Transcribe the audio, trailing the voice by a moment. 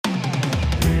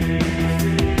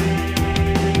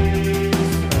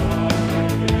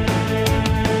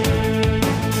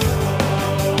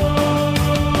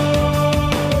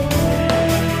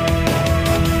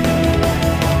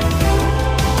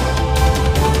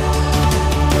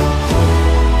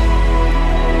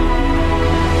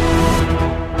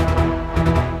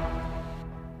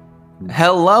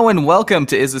Hello and welcome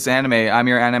to Is This Anime? I'm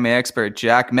your anime expert,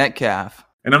 Jack Metcalf.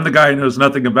 And I'm the guy who knows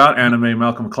nothing about anime,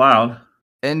 Malcolm Cloud.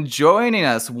 And joining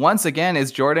us once again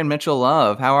is Jordan Mitchell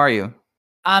Love. How are you?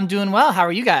 I'm doing well. How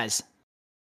are you guys?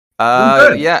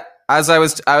 Yeah. As I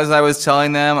was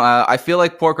telling them, I feel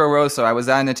like Porco Rosso. I was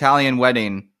at an Italian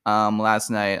wedding last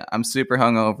night. I'm super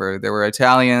hungover. There were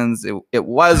Italians. It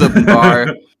was open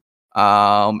bar.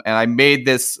 And I made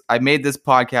this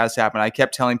podcast happen. I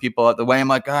kept telling people at the way, I'm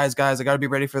like, guys, I gotta be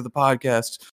ready for the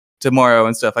podcast tomorrow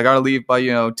and stuff. I gotta leave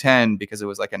by 10 because it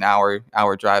was like an hour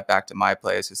drive back to my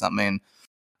place or something.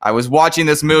 I was watching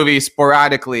this movie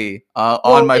sporadically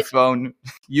on my phone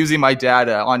using my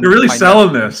data. You're really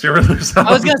selling this.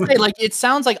 I was gonna say, like, it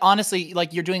sounds like honestly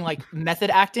like you're doing like method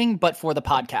acting, but for the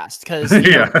podcast, because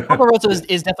Porco Rosso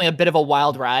is definitely a bit of a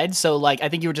wild ride. So like, I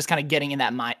think you were just kind of getting in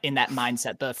that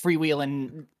mindset, the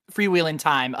freewheeling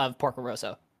time of Porco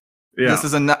Rosso. Yeah. This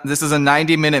is a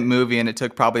 90-minute movie, and it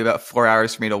took probably about 4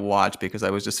 hours for me to watch because I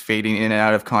was just fading in and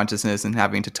out of consciousness and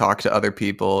having to talk to other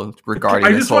people regarding.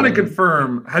 I just want to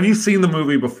confirm: have you seen the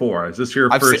movie before? Is this your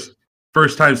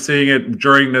first time seeing it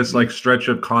during this like stretch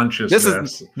of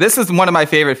consciousness? This is one of my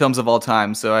favorite films of all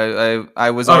time, so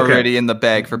I was already in the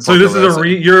bag for. So this is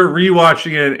you're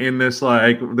rewatching it in this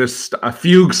a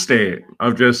fugue state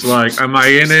of just like, am I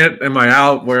in it? Am I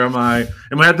out? Where am I?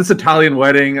 Am I at this Italian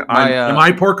wedding? Am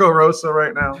I Porco Rosso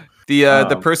right now?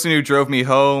 The person who drove me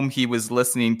home, he was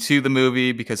listening to the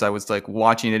movie because I was like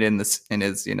watching it in his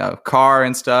car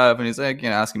and stuff, and he's like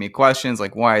asking me questions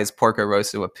like, why is Porco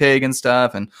Rosso a pig and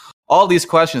stuff, and all these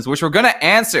questions which we're gonna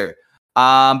answer.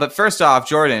 But first off,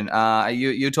 Jordan,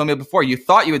 you told me before you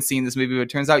thought you had seen this movie, but it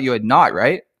turns out you had not,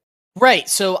 right? Right.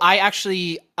 So I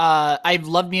actually I've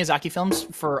loved Miyazaki films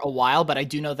for a while, but I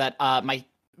do know that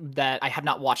that I have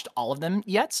not watched all of them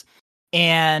yet,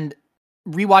 and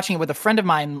rewatching it with a friend of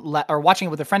mine, watching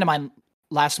it with a friend of mine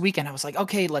last weekend, I was like,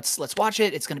 okay, let's watch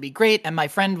it. It's going to be great. And my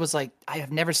friend was like, I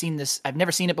have never seen this. I've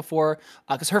never seen it before.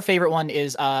 Cause her favorite one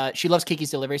is, she loves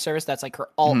Kiki's Delivery Service. That's like her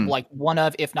like one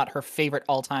of, if not her favorite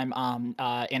all time,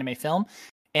 anime film.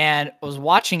 And I was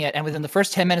watching it, and within the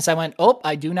first 10 minutes I went, oh,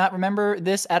 I do not remember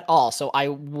this at all. So I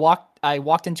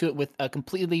walked into it with a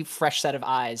completely fresh set of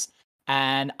eyes.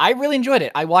 And I really enjoyed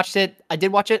it. I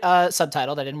did watch it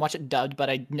subtitled. I didn't watch it dubbed, but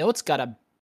I know it's got a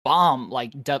bomb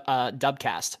like dub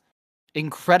cast.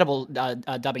 Incredible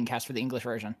dubbing cast for the English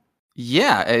version.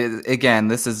 Yeah, again,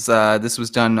 this was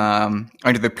done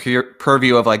under the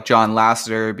purview of like John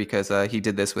Lasseter, because he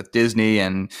did this with Disney,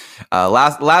 and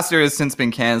Lasseter has since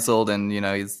been canceled, and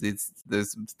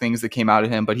there's things that came out of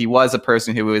him, but he was a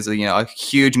person who was a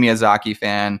huge Miyazaki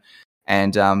fan.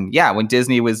 And when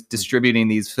Disney was distributing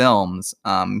these films,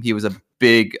 he was a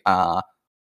big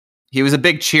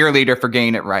cheerleader for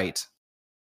getting it right.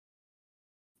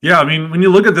 Yeah, I mean, when you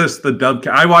look at this, the dub,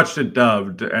 I watched it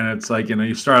dubbed, and it's like,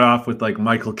 you start off with like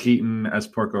Michael Keaton as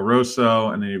Porco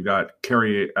Rosso, and then you've got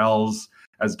Carrie Ells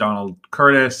as Donald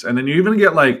Curtis, and then you even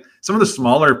get like some of the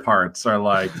smaller parts are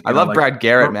like. I love Brad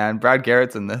Garrett, man. Brad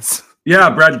Garrett's in this. Yeah,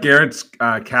 Brad Garrett's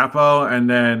Capo, and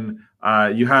then.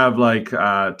 You have like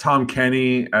Tom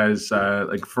Kenny as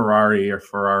like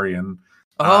Ferrarian.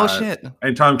 Shit!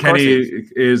 And Tom Kenny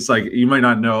is like, you might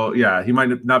not know. Yeah, he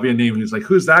might not be a name. He's like,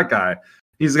 who's that guy?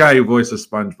 He's the guy who voices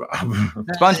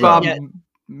SpongeBob,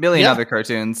 million other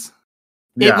cartoons.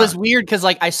 It was weird because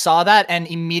like I saw that, and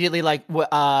immediately like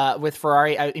with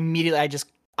Ferrari, I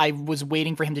was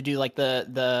waiting for him to do like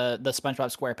the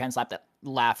SpongeBob SquarePants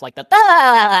laugh like that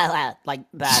like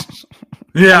that.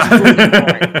 Yeah.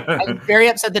 I'm very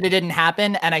upset that it didn't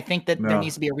happen, and I think that there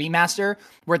needs to be a remaster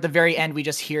where at the very end we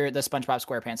just hear the SpongeBob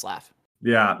SquarePants laugh.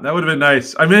 Yeah, that would have been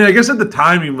nice. I mean, I guess at the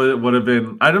time it would have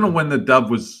been. I don't know when the dub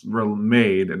was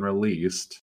made and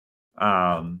released.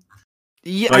 Yeah,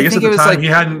 I guess at the time he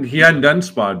hadn't done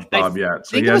SpongeBob yet,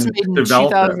 so I think it was made in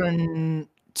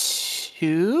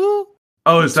 2002.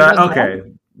 Oh, is that okay?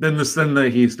 Then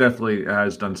he's definitely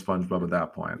has done SpongeBob at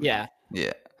that point. Yeah.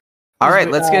 All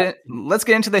right, let's get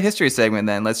into the history segment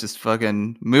then. Let's just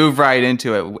fucking move right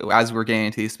into it as we're getting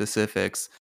into these specifics.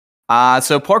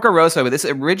 So Porco Rosso, this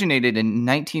originated in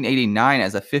 1989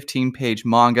 as a 15-page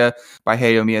manga by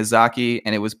Hayao Miyazaki,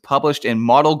 and it was published in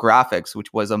Model Graphics,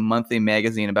 which was a monthly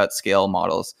magazine about scale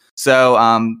models. So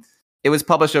it was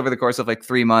published over the course of like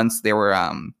 3 months. There were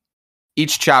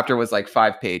each chapter was like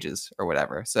 5 pages or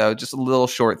whatever. So just a little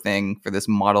short thing for this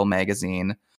model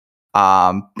magazine.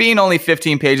 Being only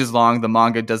 15 pages long, the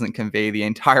manga doesn't convey the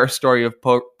entire story of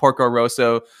Porco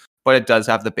Rosso, but it does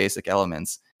have the basic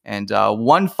elements. And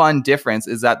one fun difference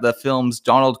is that the film's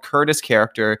Donald Curtis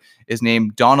character is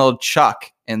named Donald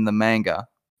Chuck in the manga.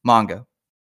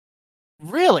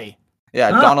 Really?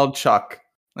 Yeah, Donald Chuck.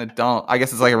 Donald. I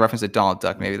guess it's like a reference to Donald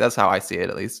Duck. Maybe that's how I see it,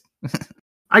 at least.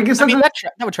 I guess I mean that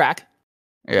would track.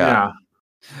 Yeah.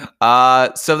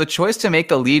 So the choice to make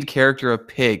the lead character a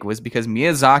pig was because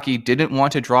Miyazaki didn't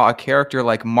want to draw a character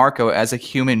like Marco as a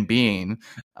human being.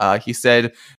 He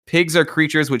said, pigs are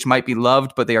creatures which might be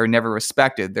loved, but they are never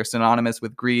respected. They're synonymous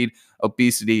with greed,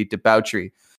 obesity,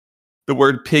 debauchery. The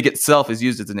word pig itself is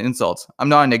used as an insult. I'm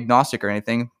not an agnostic or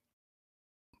anything,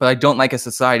 but I don't like a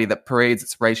society that parades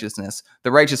its righteousness.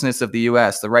 The righteousness of the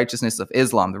US, the righteousness of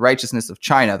Islam, the righteousness of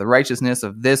China, the righteousness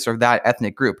of this or that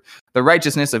ethnic group, the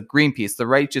righteousness of Greenpeace, the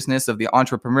righteousness of the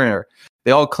entrepreneur.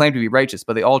 They all claim to be righteous,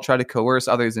 but they all try to coerce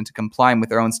others into complying with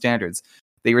their own standards.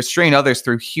 They restrain others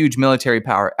through huge military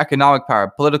power, economic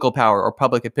power, political power, or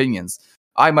public opinions.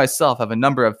 I myself have a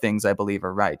number of things I believe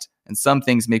are right, and some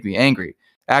things make me angry.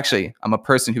 Actually, I'm a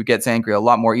person who gets angry a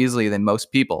lot more easily than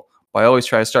most people. But I always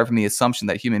try to start from the assumption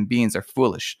that human beings are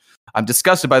foolish. I'm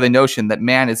disgusted by the notion that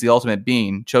man is the ultimate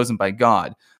being, chosen by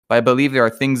God. But I believe there are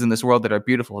things in this world that are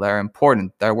beautiful, that are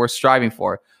important, that are worth striving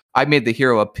for. I made the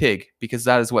hero a pig, because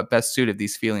that is what best suited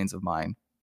these feelings of mine.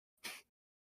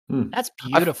 That's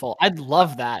beautiful. I'd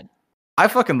love that. I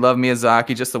fucking love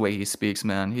Miyazaki, just the way he speaks,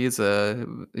 man. He's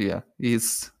oh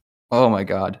my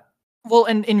God. Well,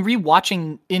 and in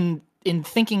rewatching, in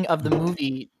thinking of the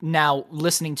movie now,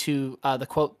 listening to the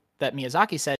quote that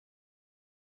Miyazaki said,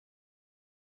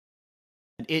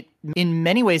 it in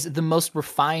many ways the most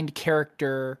refined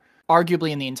character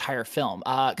arguably in the entire film,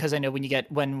 because I know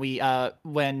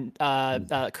when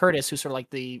Curtis, who's sort of like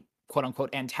the quote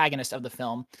unquote antagonist of the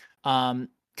film,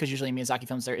 because usually in Miyazaki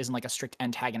films there isn't like a strict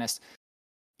antagonist,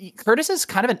 Curtis is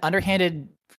kind of an underhanded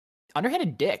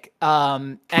dick,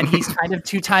 and he's kind of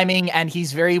two-timing, and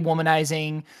he's very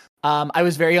womanizing. I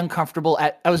was very uncomfortable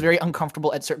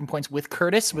at certain points with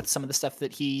Curtis, with some of the stuff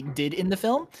that he did in the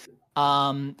film.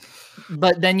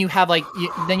 But then you have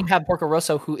Porco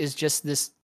Rosso, who is just this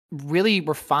really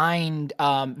refined,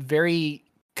 very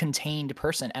contained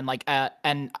person. And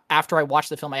and after I watched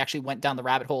the film, I actually went down the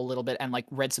rabbit hole a little bit and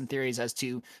read some theories as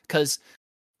to, because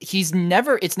it's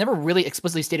never really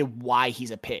explicitly stated why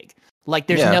he's a pig.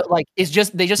 There's no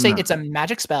they just say it's a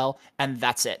magic spell and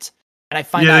that's it. And I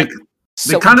find that.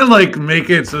 They kind of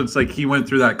make it so it's he went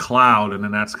through that cloud and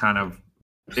then that's kind of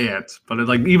it. But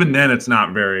even then, it's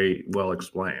not very well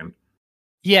explained.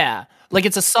 Yeah, I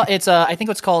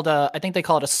think they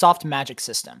call it a soft magic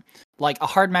system. A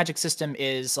hard magic system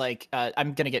is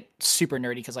I'm gonna get super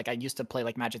nerdy because I used to play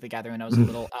Magic the Gathering when I was a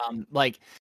little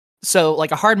So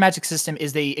a hard magic system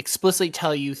is they explicitly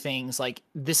tell you things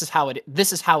this is how it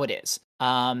is.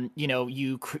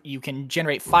 You can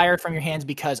generate fire from your hands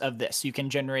because of this. You can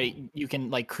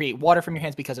create water from your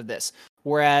hands because of this.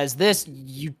 Whereas this,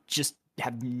 you just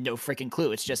have no freaking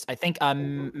clue. It's just, I think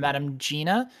Madame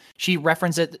Gina, she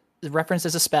referenced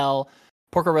as a spell.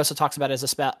 Porco Rosso talks about it as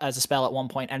a spell at one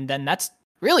point, and then that's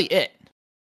really it.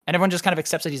 And everyone just kind of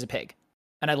accepts that he's a pig.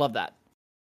 And I love that.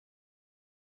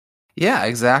 Yeah,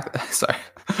 exactly. Sorry.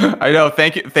 I know.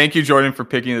 Thank you, Jordan, for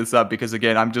picking this up, because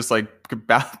again, I'm just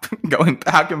going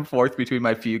back and forth between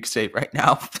my fugue state right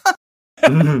now.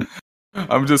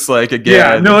 I'm just again.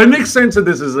 Yeah, no, it makes sense that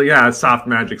this is a soft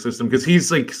magic system, because he's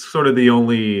sort of the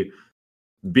only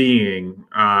being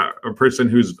a person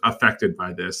who's affected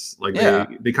by this.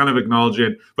 They kind of acknowledge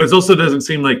it, but it also doesn't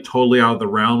seem totally out of the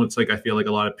realm. It's I feel a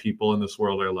lot of people in this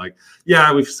world are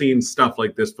we've seen stuff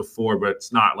like this before, but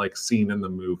it's not seen in the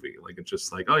movie. It's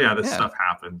just this stuff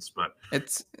happens, but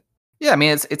it's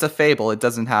it's a fable. It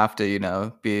doesn't have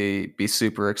to be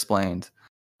super explained.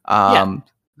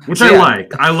 Which I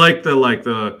like. I like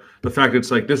the fact it's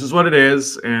this is what it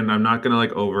is, and I'm not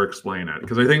gonna over explain it,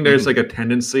 because I think there's a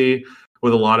tendency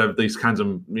with a lot of these kinds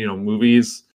of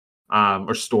movies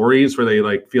or stories where they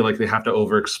feel they have to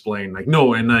over explain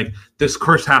no, and this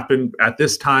curse happened at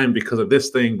this time because of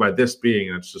this thing by this being,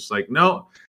 and it's just no,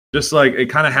 just it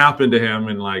kind of happened to him,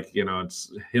 and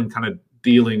it's him kind of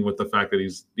dealing with the fact that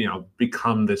he's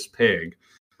become this pig,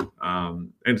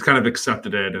 and it's kind of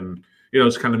accepted it, and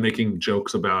it's kind of making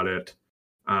jokes about it,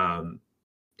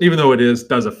 even though it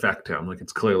does affect him.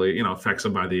 It's clearly affects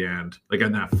him by the end,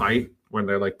 in that fight when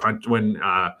they're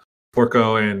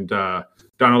Porco and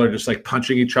Donald are just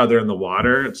punching each other in the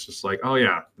water. It's just oh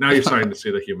yeah, now you're starting to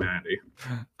see the humanity.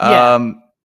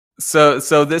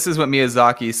 So this is what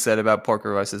Miyazaki said about Porco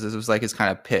Rosso. This was his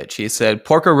kind of pitch. He said,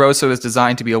 Porco Rosso is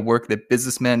designed to be a work that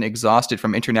businessmen exhausted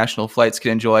from international flights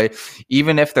can enjoy,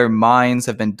 even if their minds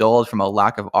have been dulled from a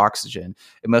lack of oxygen.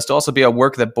 It must also be a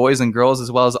work that boys and girls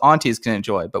as well as aunties can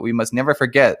enjoy, but we must never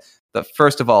forget that,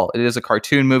 first of all, it is a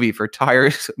cartoon movie for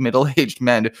tired, middle-aged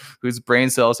men whose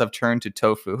brain cells have turned to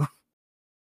tofu.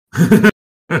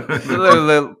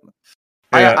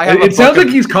 It sounds like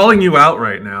he's calling you out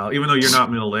right now, even though you're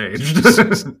not middle-aged.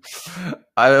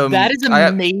 That is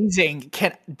amazing.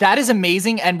 That is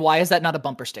amazing. And why is that not a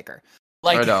bumper sticker?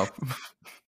 Like, I know.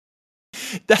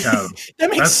 That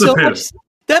makes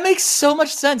so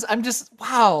much sense. I'm just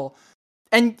wow.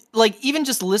 And like even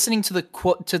just listening to the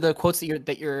quotes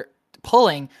that you're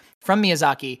pulling from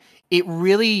Miyazaki, it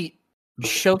really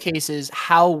showcases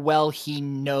how well he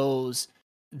knows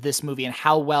this movie and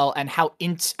how well and how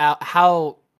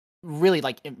really,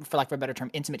 like, for lack of a better term,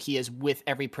 intimate he is with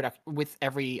every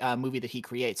movie that he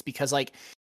creates. Because like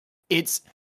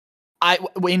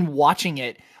in watching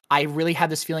it, I really had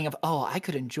this feeling of, oh, I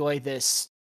could enjoy this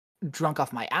drunk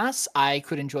off my ass. I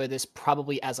could enjoy this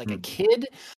probably as like a kid.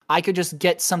 I could just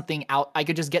get something out. I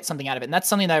could just get something out of it. And that's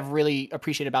something that I've really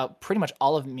appreciated about pretty much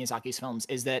all of Miyazaki's films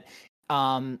is that,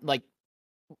 like,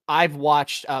 I've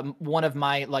watched one of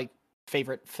my like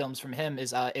favorite films from him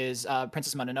is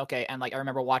Princess Mononoke, and like I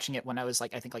remember watching it when I was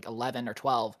like I think like 11 or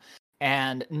 12,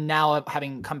 and now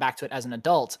having come back to it as an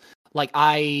adult, like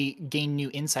I gain new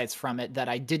insights from it that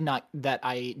I did not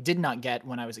get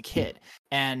when I was a kid.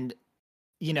 And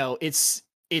you know, it's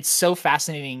so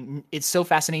fascinating. It's so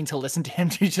fascinating to listen to him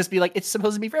to just be like, it's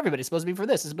supposed to be for everybody. It's supposed to be for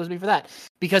this. It's supposed to be for that.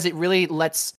 Because it really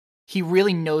he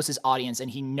really knows his audience, and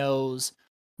he knows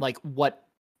like what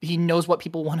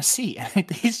people want to see.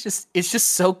 It's just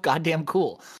so goddamn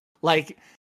cool. Like,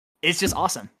 it's just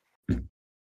awesome.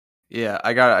 Yeah,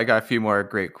 I got a few more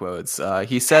great quotes.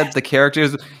 He said the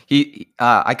characters.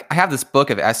 I have this book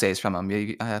of essays from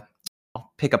him. I'll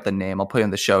pick up the name. I'll put in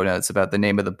the show notes about the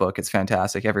name of the book. It's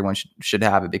fantastic. Everyone should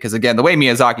have it, because again, the way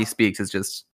Miyazaki speaks is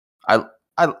just I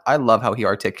love how he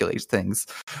articulates things.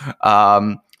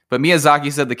 But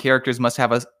Miyazaki said the characters must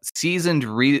have a seasoned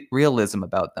realism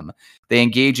about them. They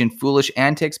engage in foolish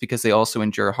antics because they also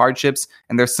endure hardships,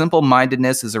 and their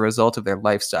simple-mindedness is a result of their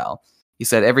lifestyle. He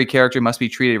said every character must be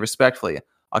treated respectfully.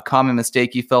 A common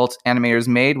mistake he felt animators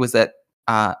made was that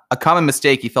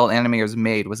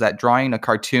drawing a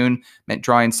cartoon meant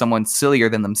drawing someone sillier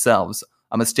than themselves,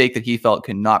 a mistake that he felt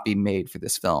could not be made for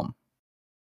this film.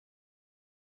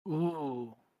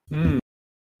 Ooh.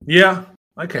 Yeah.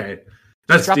 Okay.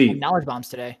 That's deep. Knowledge bombs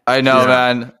today. I know,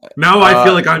 man. Now I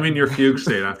feel like I'm in your fugue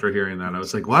state after hearing that. I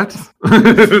was like, what?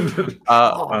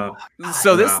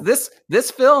 So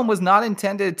this film was not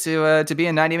intended to be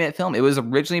a 90-minute film. It was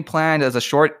originally planned as a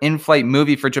short in-flight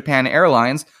movie for Japan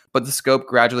Airlines, but the scope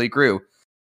gradually grew.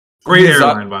 Great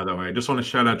airline, by the way. I just want to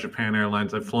shout out Japan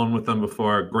Airlines. I've flown with them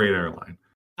before. Great airline.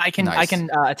 I can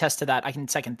attest to that. I can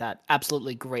second that.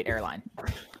 Absolutely great airline.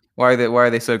 Why are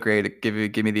they so great? Give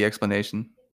me the explanation.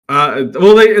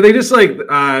 Well, they just like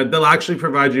they'll actually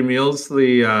provide you meals.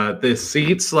 The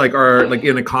seats are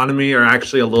in economy are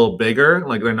actually a little bigger.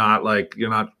 Like they're not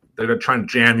they're trying to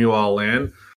jam you all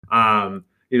in.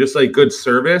 You just like good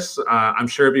service. I'm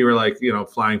sure if you were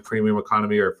flying premium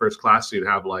economy or first class, you'd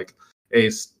have like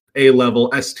A level,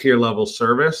 S tier level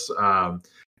service. And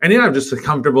just a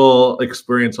comfortable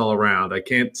experience all around. I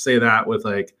can't say that with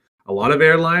like a lot of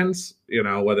airlines,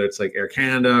 whether it's like Air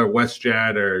Canada or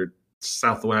WestJet or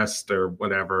Southwest or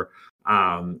whatever.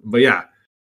 But yeah,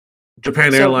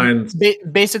 Japan Airlines.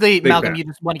 Basically, Malcolm, you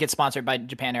just want to get sponsored by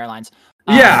Japan Airlines.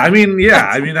 I mean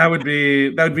that would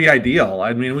be ideal.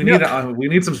 I mean, we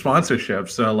need some sponsorship.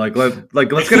 So let's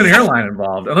get an airline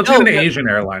involved, and let's get an Asian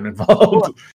airline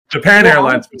involved. Japan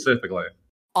Airlines specifically.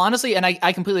 Honestly, and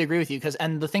I completely agree with you,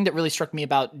 and the thing that really struck me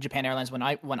about Japan Airlines when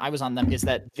I was on them is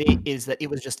that it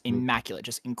was just immaculate,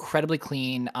 just incredibly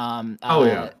clean.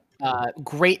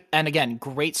 Great, and again,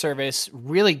 great service,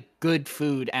 really good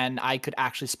food, and I could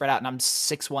actually spread out. And I'm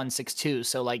 6'1", 6'2",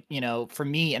 so for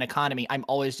me in economy, I'm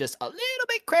always just a little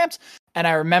bit cramped. And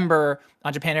I remember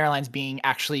on Japan Airlines being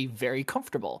actually very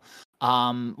comfortable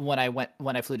when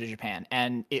I flew to Japan,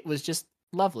 and it was just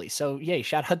lovely. So yay,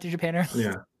 shout out to Japan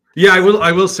Airlines. Yeah,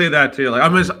 I will say that too. Like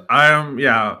I'm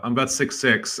about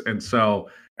 6'6", and so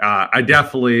I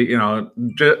definitely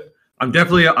I'm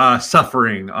definitely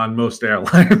suffering on most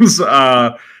airlines.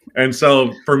 And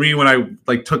so for me, when I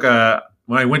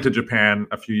went to Japan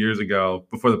a few years ago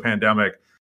before the pandemic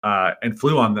and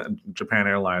flew on the Japan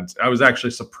Airlines, I was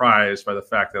actually surprised by the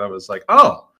fact that I was like,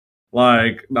 oh,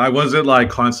 like I wasn't like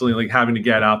constantly like having to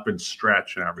get up and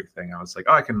stretch and everything. I was like,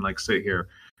 oh, I can like sit here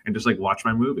and just like watch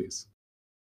my movies.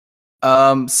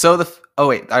 I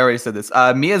already said this.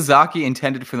 Miyazaki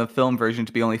intended for the film version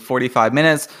to be only 45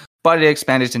 minutes, but it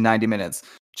expanded to 90 minutes.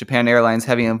 Japan Airlines'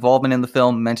 heavy involvement in the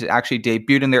film meant it actually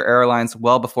debuted in their airlines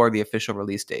well before the official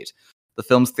release date. The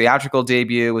film's theatrical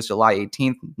debut was July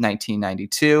 18th,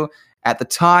 1992, At the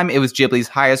time, it was Ghibli's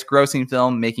highest grossing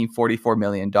film, making $44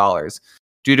 million.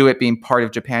 Due to it being part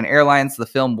of Japan Airlines, the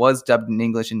film was dubbed in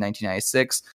English in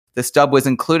 1996. This dub was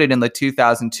included in the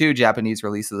 2002 Japanese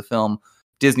release of the film.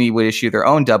 Disney would issue their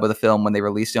own dub of the film when they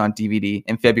released it on DVD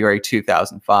in February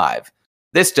 2005.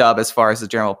 This dub, as far as the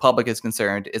general public is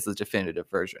concerned, is the definitive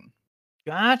version.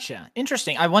 Gotcha.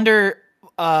 Interesting. I wonder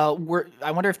if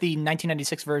the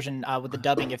 1996 version with the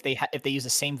dubbing, if they use the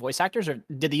same voice actors, or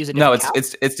did they use a different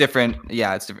it's different.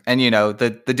 Yeah, it's different. And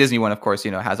the Disney one, of course,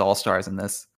 has all stars in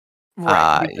this.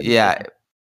 Right. Yeah,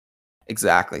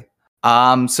 exactly.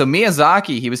 So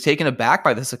Miyazaki, he was taken aback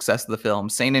by the success of the film,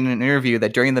 saying in an interview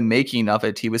that during the making of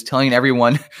it, he was telling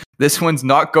everyone, "This one's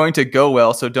not going to go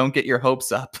well, so don't get your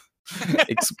hopes up."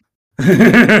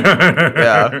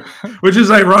 Yeah, which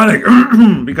is ironic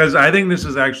because I think this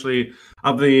is actually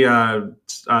of the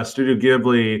Studio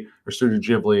Ghibli or Studio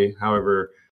Ghibli,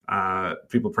 however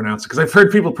people pronounce it. Because I've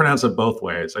heard people pronounce it both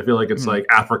ways. I feel like it's like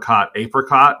apricot.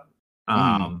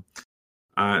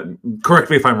 Correct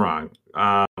me if I'm wrong.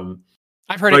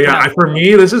 I've heard it. Yeah, for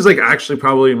me, this is like actually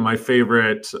probably my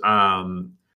favorite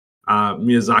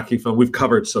Miyazaki film we've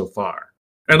covered so far.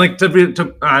 And like just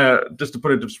to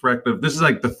put it into perspective, this is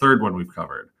like the third one we've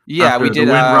covered. Yeah, we did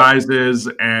The Wind Rises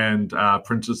and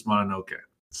Princess Mononoke.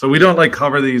 So we don't like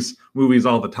cover these movies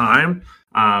all the time.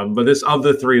 But of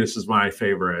the three, this is my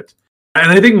favorite. And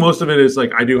I think most of it is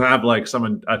like I do have like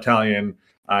some Italian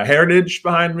heritage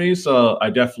behind me, so I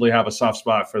definitely have a soft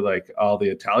spot for like all the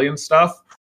Italian stuff.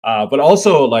 But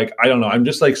also like I don't know, I'm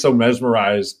just like so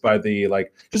mesmerized by the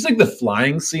like just like the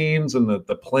flying scenes and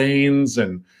the planes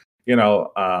and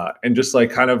and just like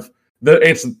kind of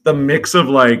it's the mix of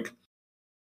like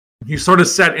he's sort of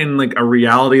set in like a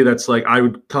reality that's like I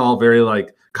would call very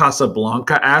like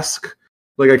Casablanca-esque.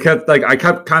 Like I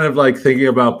kept kind of like thinking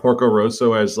about Porco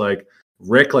Rosso as like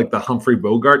Rick, like the Humphrey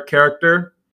Bogart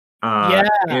character.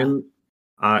 In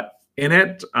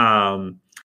it.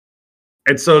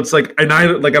 And so it's like, and I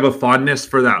like have a fondness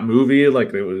for that movie.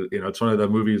 Like it was, it's one of the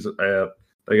movies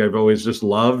like I've always just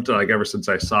loved, like ever since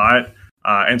I saw it.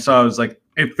 And so I was like,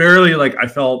 it fairly like I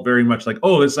felt very much like,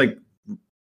 oh, it's like,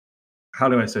 how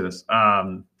do I say this?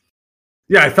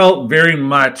 I felt very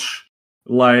much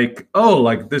like, oh,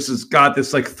 like this has got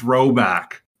this like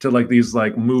throwback to like these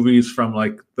like movies from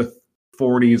like the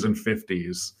 40s and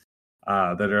 50s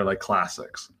that are like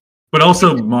classics, but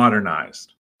also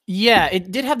modernized. Yeah,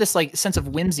 it did have this like sense of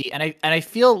whimsy, and I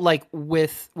feel like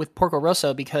with Porco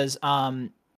Rosso because they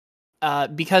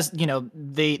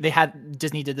had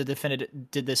Disney did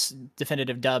this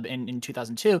definitive dub in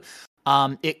 2002.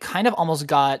 It kind of almost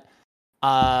got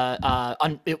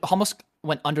it almost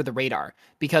went under the radar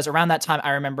because around that time I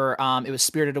remember it was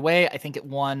Spirited Away. I think it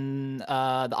won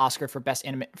the Oscar for best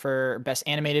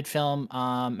animated film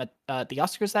at the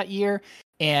Oscars that year.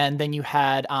 And then you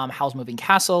had Howl's Moving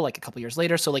Castle like a couple years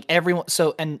later. So like everyone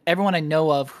I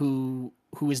know of who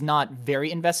is not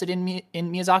very invested in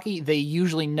Miyazaki, they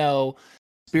usually know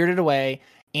Spirited Away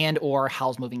and or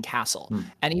Howl's Moving Castle.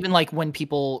 And even like when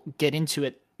people get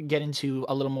into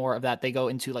a little more of that, they go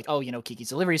into like, Kiki's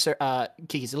Delivery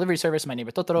Service, My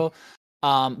Neighbor Totoro.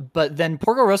 But then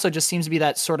Porco Rosso just seems to be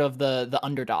that sort of the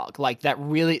underdog, like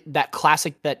that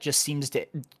classic that just seems to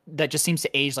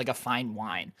age like a fine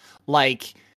wine.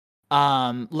 Like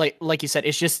you said,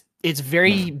 it's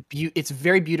very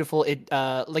beautiful. It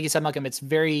like you said, Malcolm, it's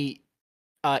very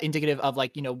indicative of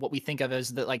like what we think of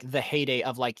as the heyday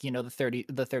of like the 30s,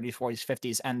 40s,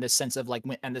 50s, and this sense of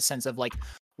like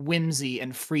whimsy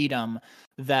and freedom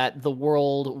that the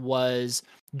world was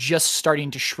just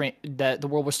starting to shrink. That the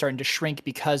world was starting to shrink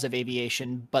because of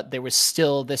aviation, but there was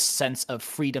still this sense of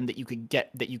freedom that you could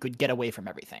get away from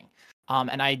everything.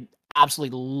 And I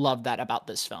absolutely love that about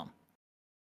this film.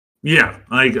 Yeah,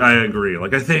 I agree.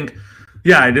 Like I think.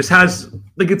 Yeah, it just has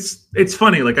like it's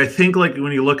funny. Like I think like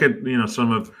when you look at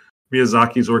some of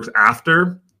Miyazaki's works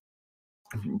after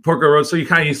Porco Rosso, you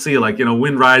kind of see like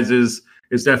Wind Rises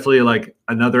is definitely like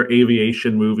another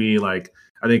aviation movie. Like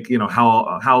I think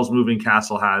Howl's Moving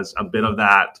Castle has a bit of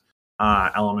that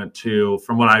element too.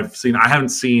 From what I've seen, I haven't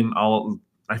seen all.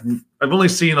 I've only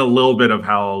seen a little bit of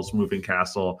Howl's Moving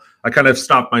Castle. I kind of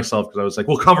stopped myself because I was like,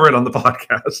 we'll cover it on the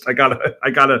podcast. I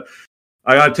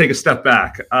gotta take a step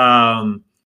back. But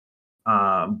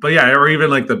yeah, or even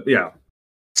like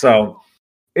so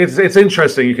it's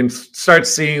interesting. You can start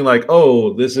seeing like,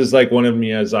 oh, this is like one of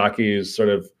Miyazaki's sort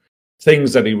of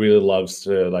things that he really loves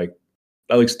to like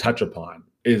at least touch upon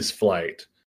is flight.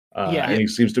 And he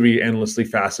seems to be endlessly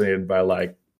fascinated by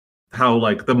like how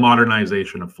like the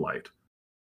modernization of flight.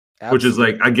 Absolutely. Which is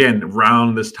like again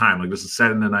around this time, like this is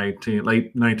set in the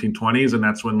late 1920s, and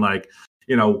that's when like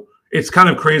it's kind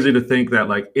of crazy to think that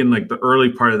like in like the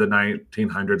early part of the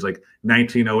 1900s, like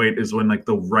 1908 is when like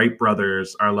the Wright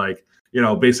brothers are like,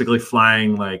 basically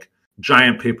flying like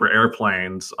giant paper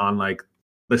airplanes on like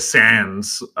the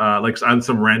sands, like on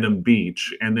some random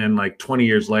beach. And then like 20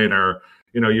 years later,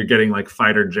 you're getting like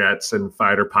fighter jets and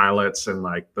fighter pilots, and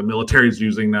like the military's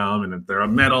using them, and they're a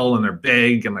metal and they're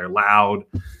big and they're loud.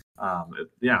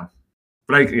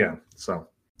 So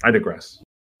I digress.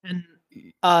 And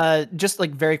just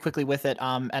like very quickly with it,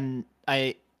 and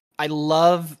I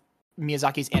love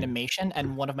Miyazaki's animation,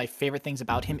 and one of my favorite things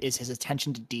about him is his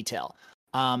attention to detail.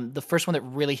 The first one that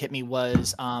really hit me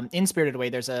was in Spirited Away.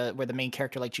 Where the main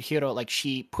character, like Chihiro, like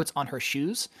she puts on her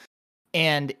shoes,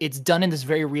 and it's done in this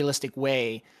very realistic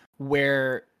way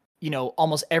where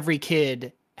almost every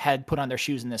kid had put on their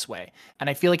shoes in this way, and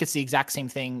I feel like it's the exact same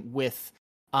thing with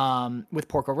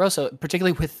Porco Rosso,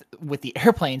 particularly with the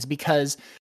airplanes, because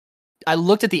I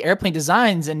looked at the airplane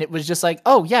designs and it was just like,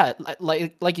 oh yeah,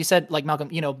 like you said, like Malcolm,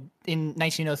 in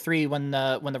 1903 when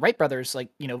the Wright brothers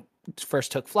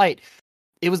first took flight,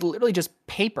 it was literally just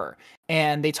paper.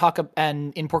 And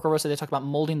and in Porco Rosso they talk about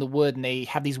molding the wood, and they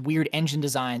have these weird engine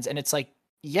designs, and it's like,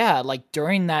 yeah, like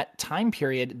during that time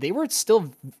period they were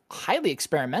still highly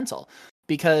experimental,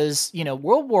 because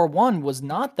World War I was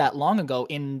not that long ago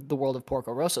in the world of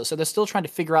Porco Rosso, so they're still trying to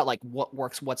figure out like what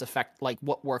works, what's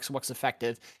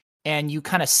effective. And you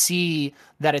kind of see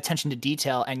that attention to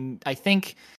detail. And I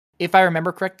think, if I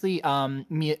remember correctly,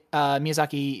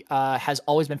 Miyazaki has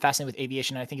always been fascinated with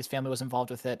aviation, and I think his family was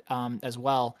involved with it as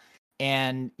well.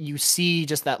 And you see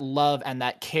just that love and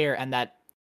that care and that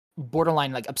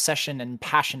borderline like obsession and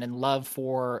passion and love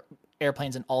for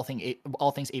airplanes and all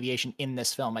things aviation in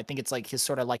this film. I think it's like his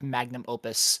sort of like magnum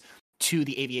opus to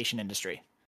the aviation industry.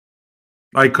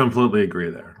 I completely agree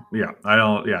there. Yeah,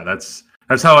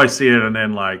 that's how I see it. And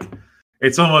then like,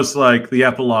 it's almost like the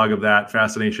epilogue of that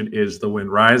fascination is The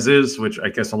Wind Rises, which I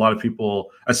guess a lot of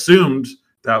people assumed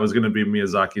that was going to be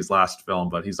Miyazaki's last film,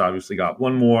 but he's obviously got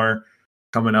one more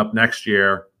coming up next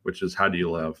year, which is How Do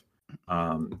You Live?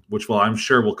 Which I'm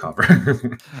sure we'll cover.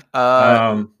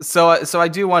 So I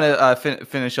do want to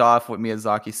finish off what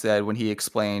Miyazaki said when he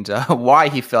explained why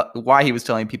he was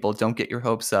telling people don't get your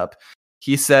hopes up.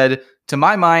 He said, "To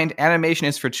my mind, animation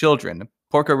is for children.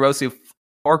 Porco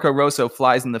Rosso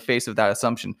flies in the face of that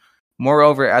assumption.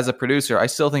 Moreover, as a producer, I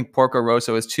still think Porco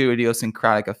Rosso is too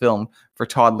idiosyncratic a film for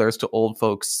toddlers to old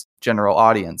folks' general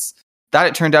audience. That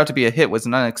it turned out to be a hit was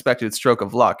an unexpected stroke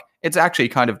of luck. It's actually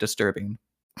kind of disturbing."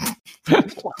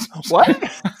 What?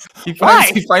 He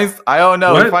finds I don't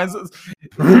know. What? He finds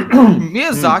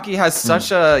Miyazaki has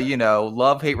such a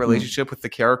love-hate relationship with the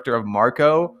character of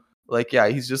Marco. Like, yeah,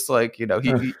 he's just like,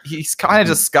 he's kind of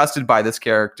disgusted by this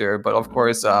character, but of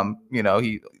course,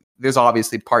 there's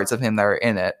obviously parts of him that are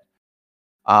in it.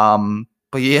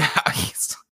 But yeah,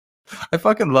 I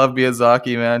fucking love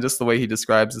Miyazaki, man. Just the way he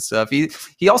describes the stuff.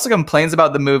 He also complains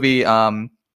about the movie.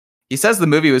 He says the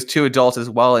movie was too adult as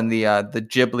well in the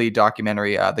Ghibli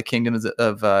documentary, The Kingdoms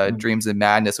of Dreams and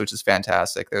Madness, which is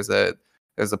fantastic.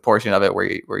 There's a portion of it where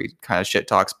he kind of shit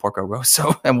talks Porco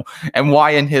Rosso and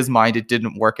why in his mind it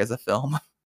didn't work as a film.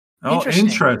 Oh,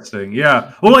 interesting.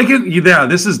 Yeah. Well,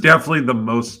 this is definitely the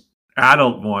most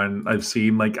adult one I've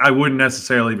seen. Like, I wouldn't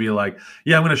necessarily be like,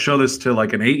 yeah, I'm going to show this to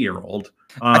like an 8-year-old.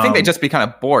 I think they'd just be kind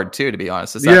of bored too, to be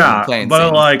honest. Yeah,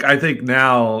 but like, I think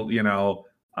now,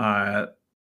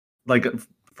 like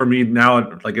for me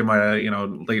now, like in my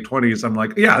late 20s, I'm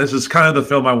like, yeah, this is kind of the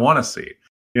film I want to see.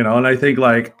 And I think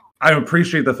like I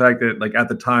appreciate the fact that like at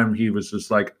the time he was just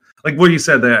like what you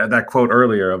said, that quote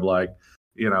earlier of like,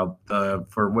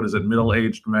 for what is it,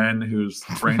 middle-aged men whose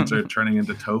brains are turning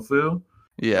into tofu.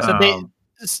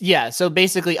 Yeah. So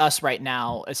basically us right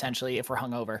now, essentially, if we're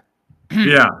hungover.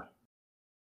 Yeah.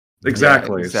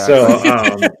 Exactly. So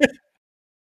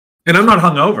and I'm not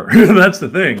hungover. That's the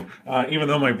thing. Even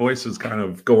though my voice is kind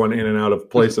of going in and out of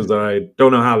places that I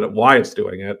don't know why it's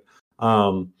doing it.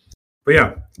 But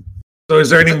yeah. So is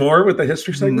there any more with the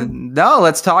history segment? No,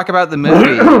 let's talk about the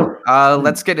movie.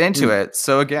 Let's get into it.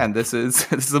 So again, this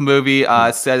is a movie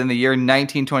set in the year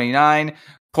 1929.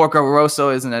 Porco Rosso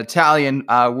is an Italian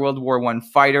World War I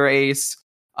fighter ace,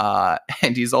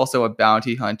 and he's also a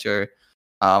bounty hunter.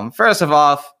 First of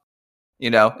all,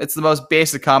 it's the most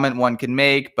basic comment one can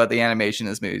make, but the animation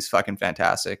in this movie is fucking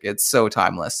fantastic. It's so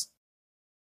timeless.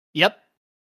 Yep.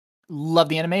 Love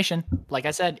the animation. Like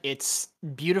I said, it's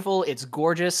beautiful. It's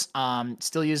gorgeous.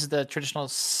 Still uses the traditional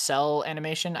cell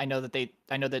animation. I know that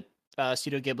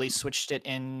Studio Ghibli switched it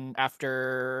in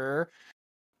after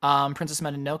Princess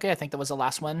Mononoke. I think that was the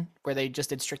last one where they just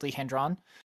did strictly hand drawn.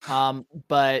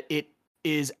 But it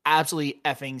is absolutely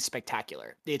effing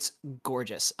spectacular. It's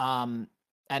gorgeous. And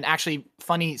actually,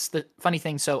 funny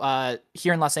thing. So,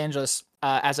 here in Los Angeles,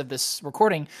 as of this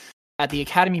recording, at the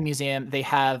Academy Museum, they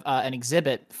have an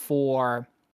exhibit for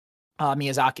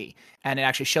Miyazaki, and it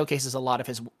actually showcases a lot of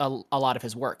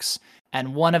his works.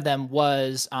 And one of them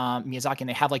was Miyazaki, and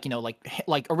they have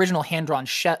like original hand drawn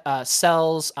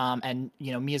cells, and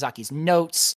Miyazaki's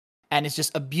notes, and it's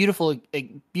just a beautiful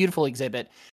exhibit.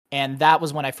 And that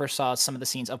was when I first saw some of the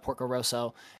scenes of Porco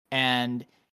Rosso, and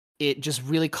it just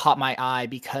really caught my eye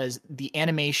because the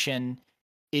animation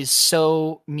is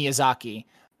so Miyazaki,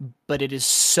 but it is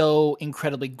so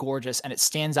incredibly gorgeous, and it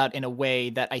stands out in a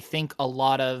way that I think a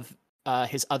lot of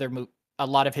his other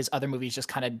movies just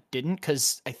kind of didn't.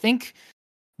 Because I think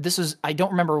I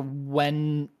don't remember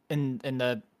when in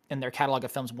their catalog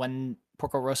of films when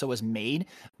Porco Rosso was made,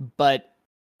 but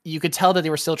you could tell that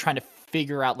they were still trying to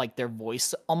figure out like their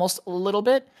voice almost a little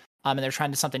bit. And they're trying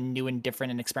to do something new and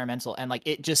different and experimental. And like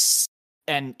it's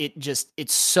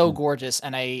so gorgeous.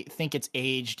 And I think it's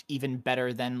aged even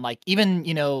better than like even,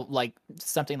 like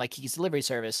something like Kiki's Delivery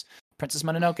Service, Princess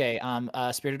Mononoke,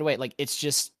 Spirited Away. Like it's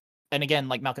just, and again,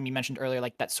 like Malcolm, you mentioned earlier,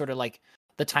 like that sort of like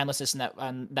the timelessness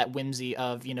and that whimsy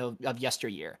of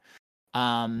yesteryear.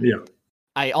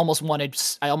 I almost wanted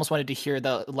to hear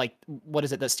the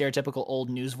the stereotypical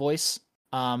old news voice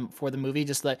for the movie,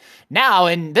 just like, now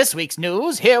in this week's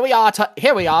news, here we are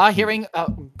hearing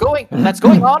that's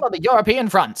going on the European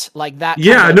front, like that.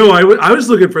 Yeah, no, I was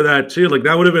looking for that too. Like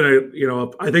that would have been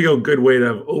I think a good way to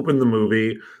have opened the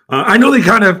movie. I know they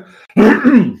kind of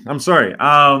I'm sorry.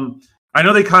 I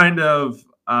know they kind of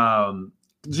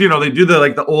they do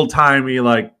the old timey,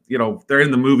 they're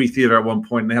in the movie theater at one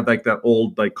point and they have like that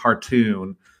old like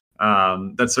cartoon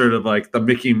that's sort of like the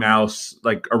Mickey Mouse,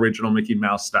 like original Mickey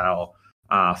Mouse style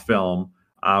film,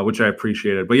 which I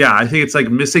appreciated. But yeah, I think it's like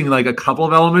missing like a couple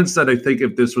of elements that I think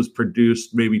if this was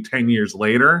produced maybe 10 years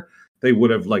later, they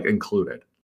would have like included.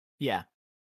 Yeah.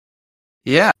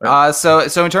 Yeah. So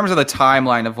in terms of the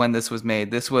timeline of when this was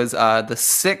made, this was the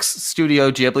sixth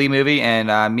Studio Ghibli movie and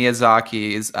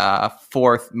Miyazaki's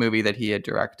fourth movie that he had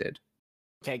directed.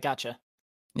 Okay, gotcha.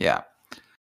 Yeah.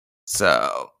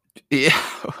 So, yeah.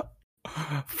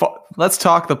 Let's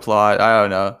talk the plot. I don't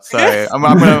know. Sorry, I'm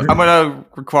gonna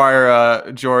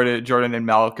require Jordan and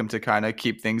Malcolm to kind of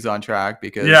keep things on track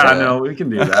because we can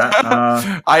do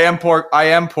that. I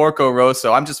am Porco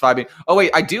Rosso. I'm just vibing. Oh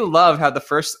wait, I do love how the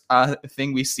first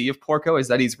thing we see of Porco is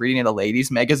that he's reading in a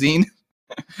ladies' magazine.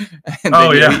 He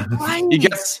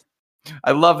gets.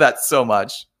 I love that so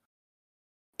much.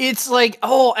 It's like,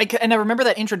 and I remember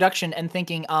that introduction and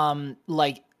thinking, it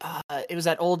was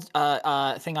that old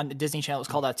thing on the Disney Channel. It was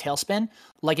called Tailspin.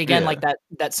 Like again, like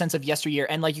that sense of yesteryear,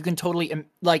 and like you can totally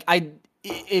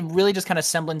it really just kind of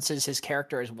semblances his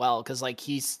character as well, because like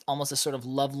he's almost a sort of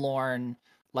lovelorn,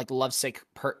 like lovesick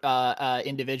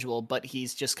individual, but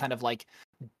he's just kind of like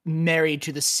married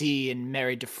to the sea and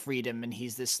married to freedom, and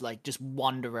he's this like just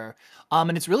wanderer.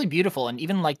 And it's really beautiful, and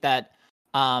even like that.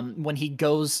 When he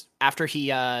goes after he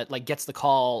gets the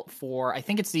call for, I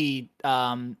think it's the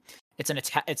it's an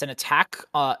attack.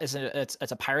 It's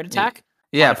a pirate attack.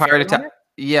 Yeah, pirate attack.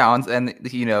 Yeah, and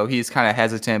he's kind of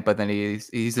hesitant, but then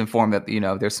he's informed that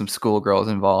there's some schoolgirls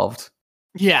involved.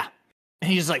 Yeah, and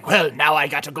he's like, well, now I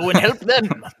got to go and help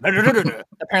them.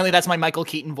 Apparently, that's my Michael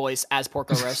Keaton voice as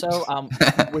Porco Rosso,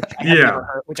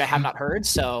 which I have not heard.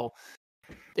 So.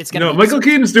 It's gonna Michael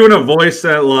Keaton's doing a voice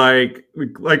that like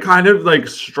kind of like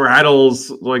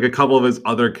straddles like a couple of his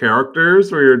other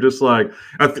characters, where you're just like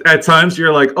at times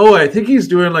you're like, oh, I think he's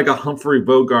doing like a Humphrey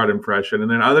Bogart impression, and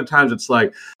then other times it's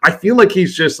like I feel like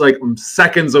he's just like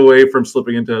seconds away from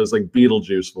slipping into his like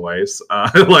Beetlejuice voice,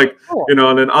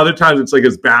 and then other times it's like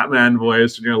his Batman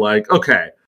voice, and you're like, okay,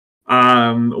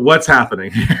 what's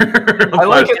happening here? I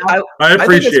like it. I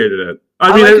appreciated it.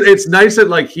 I mean, it's nice that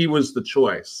like he was the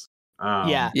choice.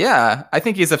 Yeah, I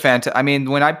think he's a fantastic. I mean,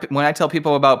 when I tell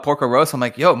people about Porco Rosso, I'm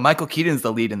like, yo, Michael Keaton's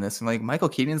the lead in this. I'm like, Michael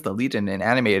Keaton's the lead in an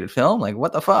animated film? Like,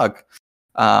 what the fuck?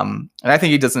 And I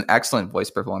think he does an excellent voice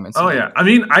performance. Oh yeah, I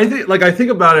mean, I think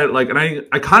about it like, and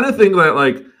I kind of think that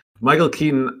like Michael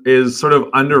Keaton is sort of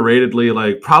underratedly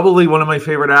like probably one of my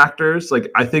favorite actors.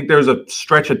 Like, I think there's a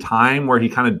stretch of time where he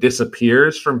kind of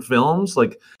disappears from films.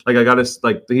 Like I got to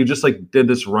like he just like did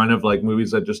this run of like movies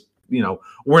that just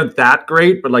weren't that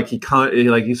great, but like he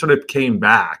sort of came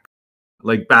back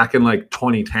like back in like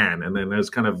 2010, and then has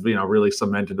kind of really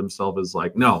cemented himself as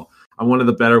like, no, I'm one of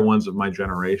the better ones of my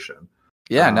generation.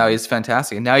 Yeah, now he's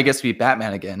fantastic, and now he gets to be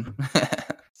Batman again.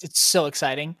 It's so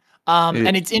exciting.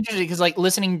 And it's interesting because like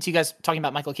listening to you guys talking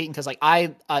about Michael Keaton, because like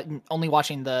I only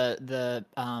watching the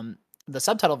the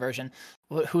subtitle version,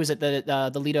 who is it?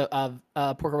 The leader of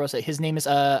Porco Rosso. His name is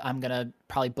I'm gonna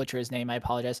probably butcher his name. I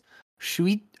apologize.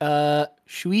 Shuichiro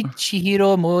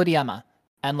Moriyama,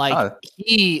 and like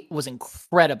he was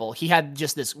incredible. He had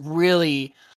just this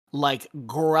really like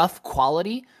gruff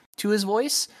quality to his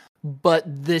voice, but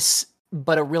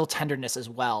a real tenderness as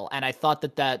well. And I thought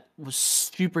that was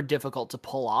super difficult to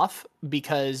pull off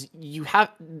because you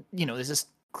have, there's this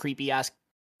creepy ass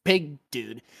pig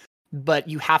dude, but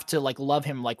you have to like love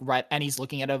him like right. And he's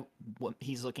looking at a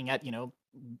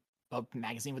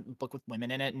magazine with book with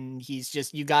women in it, and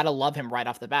you gotta love him right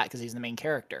off the bat because he's the main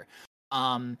character.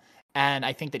 And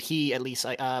I think that he, at least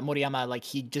Moriyama, like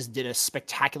he just did a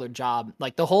spectacular job.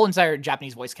 Like the whole entire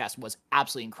Japanese voice cast was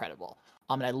absolutely incredible.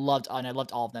 And I loved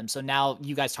all of them. So now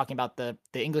you guys talking about the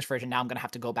English version, now I'm gonna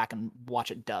have to go back and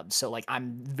watch it dubbed. So like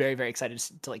I'm very, very excited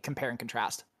to like compare and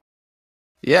contrast.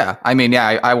 Yeah, I mean,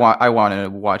 yeah, I want to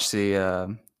watch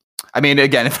the. I mean,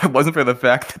 again, if it wasn't for the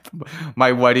fact that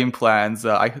my wedding plans,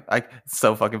 it's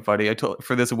so fucking funny.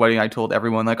 For this wedding, I told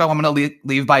everyone like, oh, I'm gonna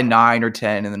leave by 9 or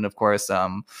 10, and then of course,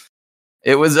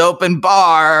 it was open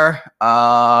bar,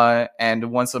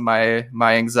 and once of my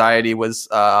anxiety was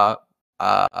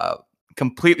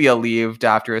completely alleviated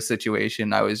after a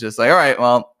situation, I was just like, all right,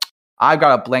 well, I've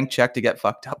got a blank check to get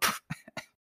fucked up.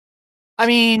 I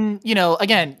mean,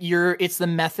 again, it's the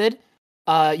method.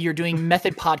 You're doing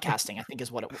method podcasting, I think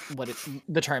is what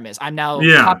the term is. I'm now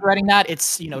copywriting that.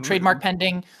 It's trademark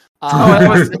pending.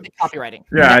 Copywriting.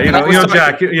 Yeah,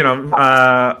 Jack,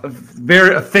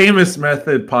 very a famous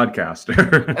method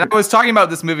podcaster. And I was talking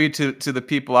about this movie to the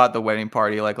people at the wedding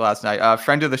party like last night. A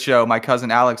friend of the show, my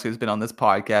cousin Alex, who's been on this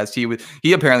podcast,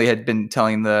 he apparently had been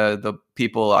telling the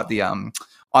people at the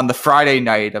on the Friday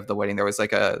night of the wedding there was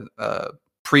like a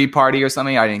pre-party or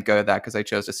something. I didn't go to that because I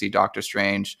chose to see Doctor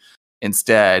Strange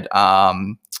instead.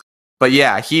 But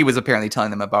yeah, he was apparently telling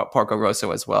them about Porco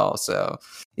Rosso as well. So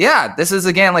yeah, this is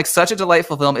again like such a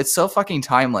delightful film. It's so fucking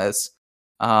timeless.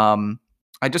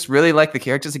 I just really like the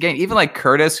characters again, even like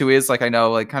Curtis, who is like, I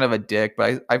know like kind of a dick,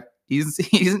 but he's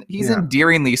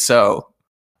endearingly so.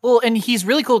 Well, and he's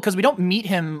really cool because we don't meet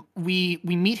him. We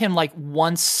meet him like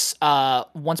once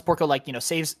Porco like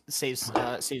saves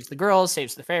the girls,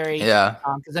 saves the fairy. Yeah.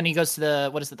 Because then he goes to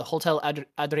the Hotel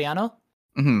Adriano,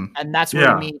 mm-hmm. and that's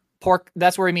where we meet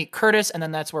That's where we meet Curtis, and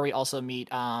then that's where we also meet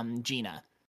Gina.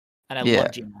 And I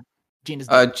love Gina. Gina's.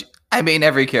 I mean,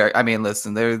 every character. I mean,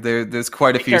 listen, there's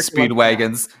quite a few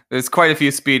speedwagons. There's quite a few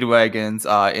speedwagons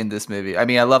in this movie. I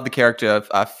mean, I love the character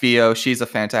of Fio. She's a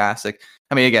fantastic.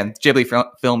 I mean, again, Ghibli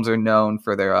films are known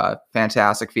for their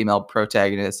fantastic female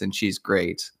protagonists, and she's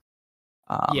great.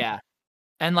 And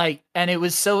it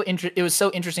was so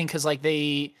interesting because like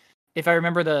if I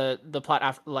remember the plot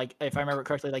after, like if I remember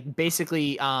correctly, like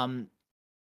basically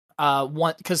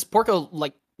because Porco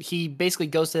like he basically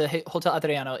goes to Hotel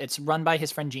Adriano. It's run by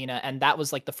his friend Gina, and that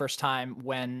was like the first time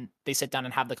when they sit down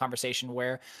and have the conversation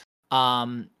where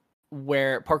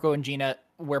Porco and Gina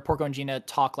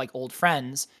talk like old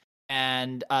friends,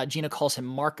 and Gina calls him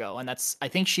Marco, and I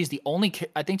think she's the only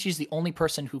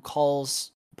person who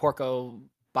calls Porco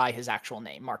by his actual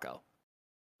name, Marco.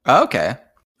 Okay.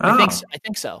 I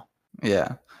think so.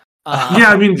 Yeah.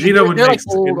 I mean, Gina would make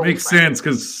it makes sense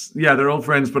because they're old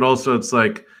friends, but also it's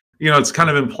like it's kind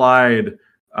of implied,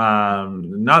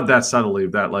 not that subtly,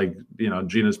 that like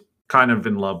Gina's kind of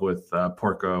in love with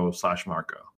Porco /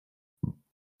 Marco.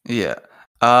 Yeah.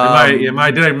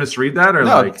 Did I misread that or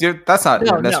no, like? Dude, that's not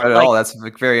misread at all. That's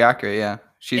like very accurate. Yeah,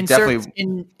 she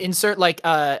definitely insert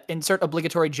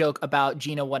obligatory joke about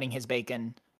Gina wanting his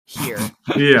bacon here.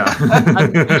 Yeah.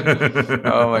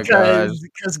 Oh my god.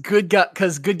 Because good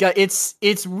guy. It's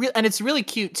real, and it's really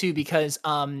cute too because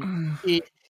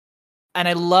and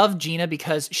I love Gina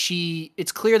because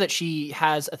it's clear that she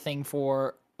has a thing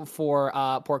for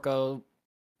Porco,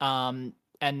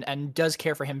 and does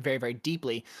care for him very, very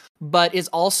deeply, but is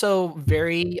also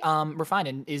very refined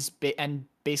and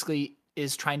basically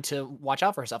is trying to watch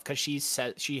out for herself because she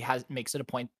says makes it a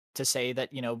point to say that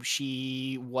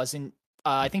she wasn't.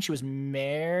 I think she was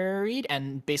married,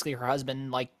 and basically her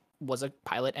husband like was a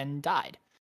pilot and died.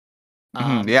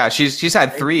 Yeah, she's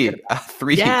had three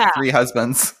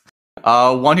husbands.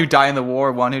 One who died in the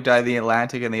war, one who died in the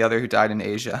Atlantic, and the other who died in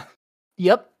Asia.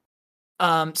 Yep.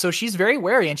 So she's very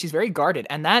wary and she's very guarded,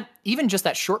 and that even just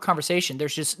that short conversation,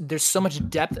 there's so much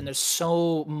depth and there's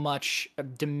so much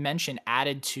dimension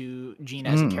added to Gina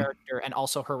as a character, and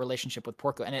also her relationship with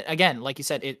Porco. And again, like you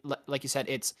said,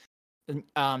 it's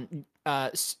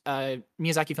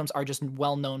Miyazaki films are just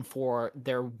well known for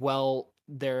their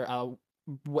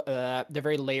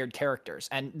very layered characters,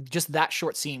 and just that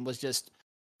short scene was just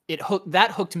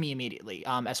that hooked me immediately.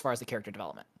 As far as the character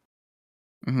development.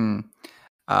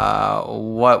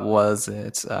 What was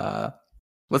it?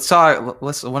 Let's talk.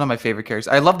 One of my favorite characters.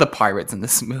 I love the pirates in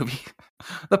this movie.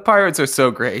 The pirates are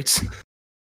so great.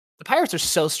 The pirates are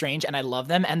so strange, and I love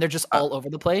them, and they're just all over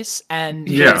the place. And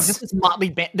Yes. there's this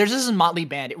motley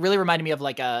band. It really reminded me of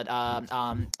like Pirates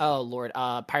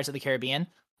of the Caribbean,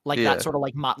 like that sort of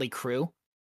like motley crew.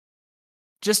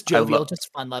 Just jovial,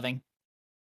 just fun loving.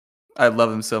 I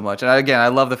love him so much, and again, I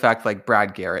love the fact like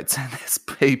Brad Garrett's in this.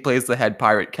 He plays the head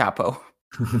pirate capo.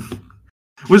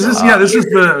 This is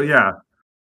the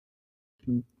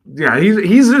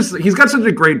he's got such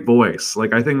a great voice.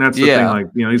 Like I think that's the thing. Like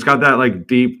he's got that like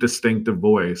deep, distinctive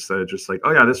voice that just like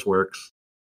this works.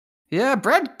 Yeah,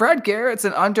 Brad Garrett's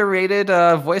an underrated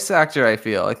voice actor. I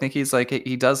feel. I think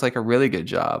he does like a really good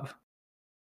job.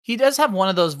 He does have one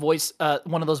of those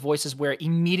voices where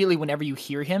immediately whenever you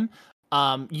hear him,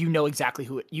 you know exactly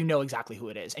who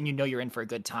it is, and you're in for a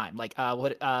good time. Like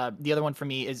the other one for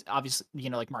me is obviously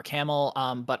like Mark Hamill,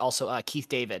 but also Keith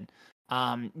David.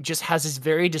 Just has this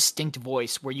very distinct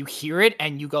voice where you hear it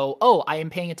and you go, "Oh, I am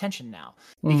paying attention now,"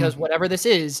 because whatever this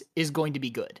is going to be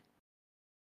good.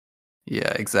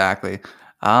 Yeah, exactly.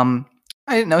 I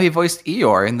didn't know he voiced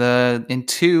Eeyore in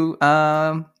two.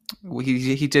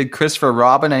 He did Christopher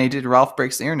Robin and he did Ralph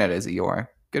Breaks the Internet as Eeyore.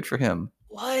 Good for him.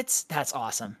 What? That's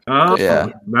awesome. Oh, yeah,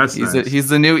 that's nice. He's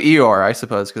the new Eeyore, I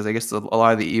suppose, because I guess a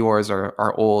lot of the Eeyores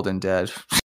are old and dead.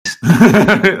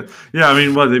 Yeah, I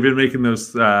mean, they've been making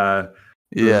those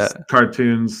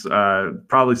cartoons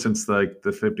probably since like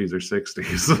the 50s or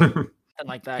 60s. Something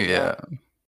like that. Yeah.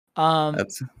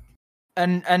 That's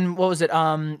and what was it?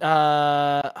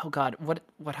 Oh God,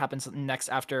 what happens next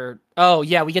after? Oh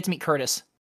yeah, we get to meet Curtis.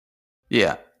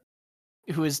 Yeah.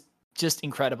 Who is just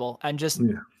incredible and just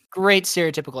great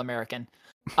stereotypical American.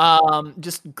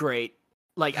 Just great.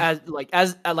 As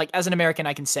an American,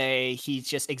 I can say he's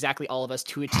just exactly all of us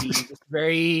to a T. Just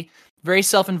very, very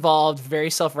self-involved, very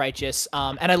self-righteous.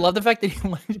 And I love the fact that he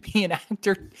wanted to be an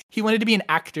actor. He wanted to be an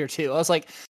actor too. I was like,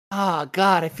 oh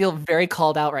God, I feel very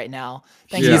called out right now.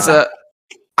 Thank you.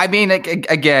 I mean,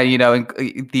 again,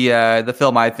 the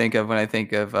film I think of when I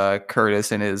think of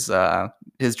Curtis and his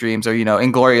dreams are,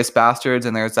 Inglourious Bastards,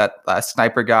 and there's that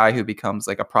sniper guy who becomes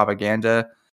like a propaganda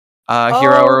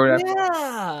hero or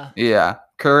whatever. Yeah.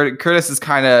 Curtis has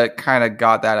kind of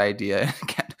got that idea.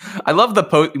 I love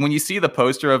when you see the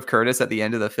poster of Curtis at the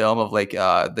end of the film of like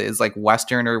his like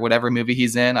Western or whatever movie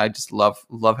he's in. I just love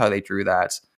how they drew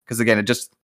that, because again, it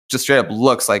just straight up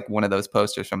looks like one of those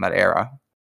posters from that era.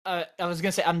 I was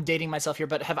gonna say I'm dating myself here,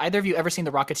 but have either of you ever seen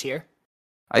The Rocketeer?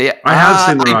 Yeah, I have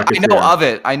seen The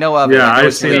Rocketeer. I know of it. Yeah,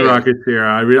 I've seen The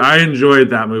Rocketeer. I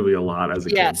enjoyed that movie a lot as a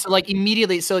kid. Yeah, so like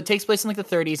immediately, so it takes place in like the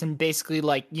 30s, and basically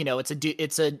like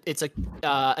it's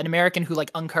an American who like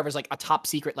uncovers like a top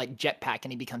secret like jetpack,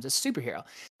 and he becomes a superhero.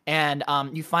 And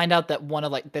you find out that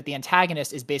that the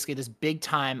antagonist is basically this big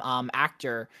time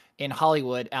actor in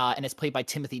Hollywood, and it's played by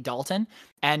Timothy Dalton.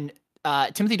 And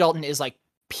Timothy Dalton is like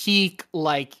peak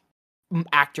like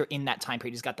actor in that time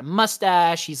period. He's got the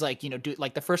mustache. He's like,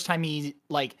 the first time he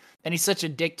like, and he's such a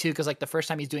dick too, because like the first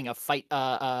time he's doing a fight,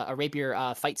 a rapier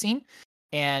fight scene,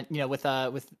 and with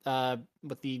the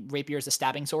rapiers, the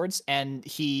stabbing swords, and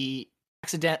he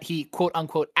quote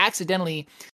unquote accidentally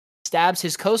stabs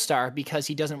his co-star because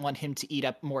he doesn't want him to eat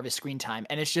up more of his screen time.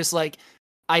 And it's just like,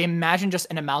 I imagine just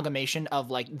an amalgamation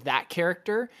of like that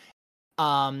character,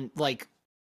 like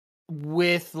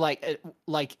with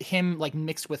like him like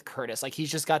mixed with Curtis. Like he's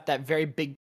just got that very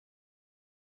big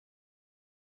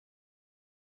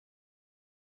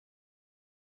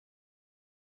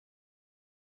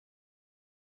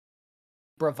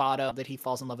bravado that he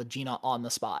falls in love with Gina on the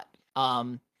spot.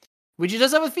 Which he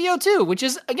does that with Theo too, which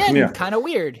is again kind of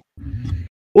weird.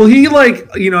 Well, he like,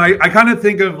 I kind of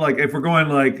think of like, if we're going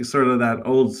like sort of that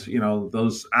old,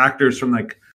 those actors from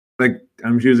like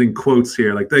I'm using quotes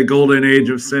here, like the golden age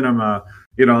of cinema,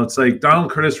 it's like Donald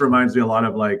Curtis reminds me a lot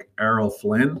of like Errol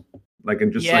Flynn, like,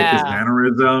 and just like his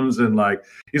mannerisms, and like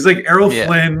he's like Errol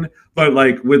Flynn, but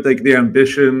like with like the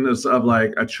ambitions of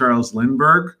like a Charles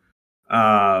Lindbergh.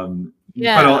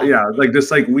 Like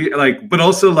just like but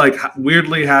also like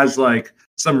weirdly has like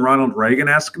some Ronald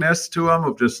Reagan-esque-ness to him,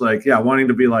 of just like wanting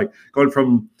to be like going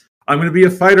from I'm going to be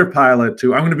a fighter pilot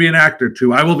to I'm going to be an actor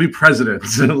to I will be president.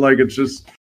 Like it's just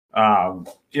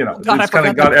it's kind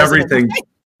of got everything,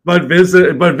 but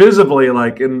visibly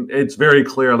like, and it's very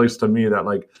clear, at least to me, that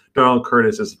like Donald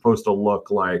Curtis is supposed to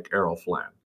look like Errol Flynn,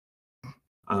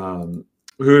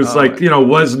 who's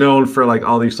was known for like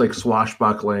all these like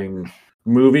swashbuckling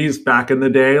movies back in the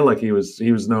day. Like he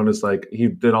was known as like, he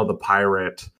did all the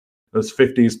pirate those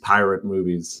 50s pirate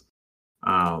movies.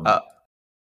 What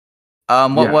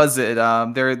Yeah. was it?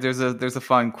 There's a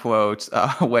fun quote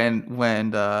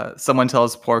when someone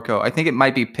tells Porco, I think it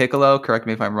might be Piccolo. Correct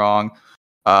me if I'm wrong.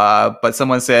 But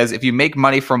someone says, if you make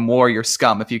money from war, you're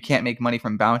scum. If you can't make money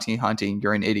from bounty hunting,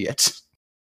 you're an idiot.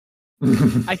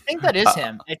 I think that is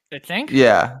him. I think.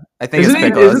 Yeah, I think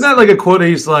isn't that like a quote?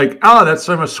 He's like, "Oh, that's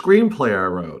from a screenplay I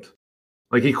wrote."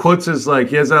 Like he quotes his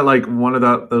he has that like one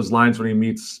of those lines when he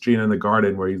meets Gina in the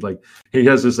garden where he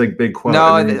has this like big quote.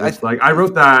 No, and I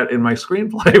wrote that in my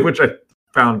screenplay, which I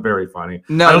found very funny.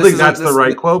 No, I don't think that's the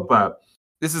right quote, but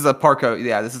this is a Porco.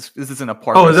 Yeah, this isn't a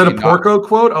Porco. Oh, is that a Porco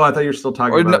quote? Oh, I thought you were still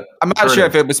talking about. No, I'm not sure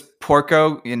if it was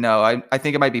Porco. I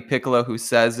think it might be Piccolo who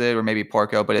says it, or maybe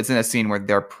Porco. But it's in a scene where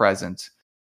they're present.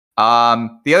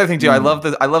 The other thing too, I love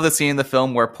the scene in the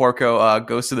film where Porco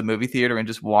goes to the movie theater and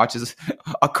just watches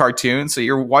a cartoon. So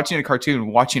you're watching a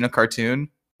cartoon.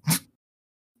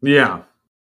 Yeah.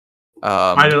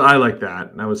 I like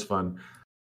that. That was fun.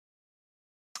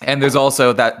 And there's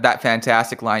also that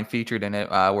fantastic line featured in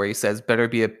it where he says, better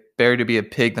to be a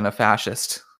pig than a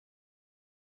fascist."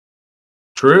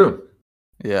 True.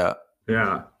 Yeah.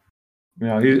 Yeah.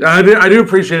 Yeah. I do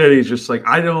appreciate it. He's just like,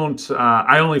 I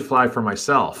only fly for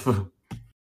myself.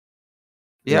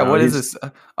 Yeah. What is this?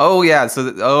 Oh yeah.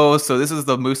 So this is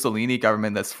the Mussolini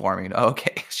government that's forming.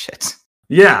 Okay. Shit.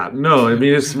 Yeah. No, I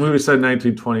mean, this movie said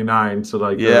 1929. So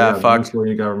like, the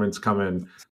Mussolini government's coming,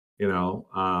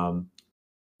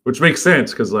 which makes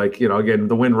sense because, like, again,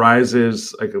 The Wind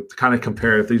Rises. I could kind of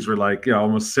compare if these were like,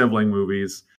 almost sibling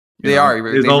movies. It's all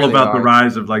really about the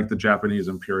rise of like the Japanese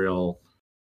imperial,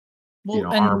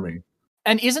 army.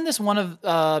 And isn't this one of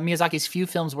Miyazaki's few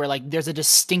films where like there's a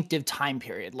distinctive time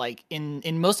period? Like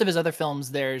in most of his other films,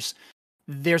 there's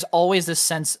always this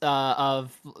sense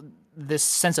of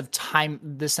time,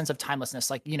 this sense of timelessness.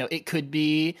 Like it could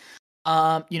be.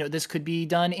 This could be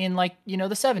done in like, the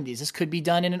 70s. This could be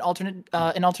done in an alternate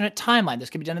timeline. This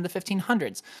could be done in the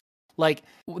 1500s. Like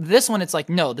this one, it's like,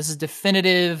 no, this is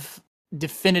definitive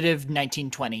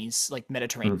 1920s, like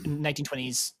Mediterranean,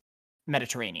 1920s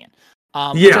Mediterranean.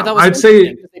 I'd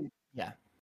say,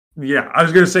 yeah, I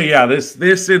was gonna say,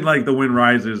 this and like The Wind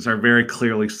Rises are very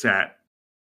clearly set,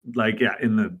 like,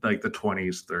 in the like the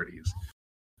 20s, 30s.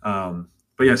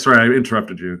 But yeah, sorry, I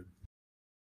interrupted you.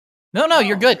 No,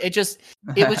 you're good. It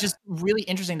was just really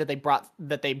interesting that they brought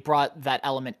that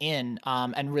element in,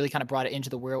 and really kind of brought it into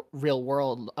the real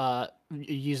world,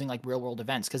 using like real world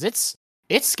events. Because it's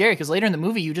scary. Because later in the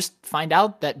movie, you just find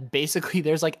out that basically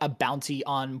there's like a bounty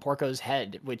on Porco's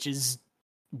head, which is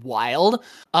wild.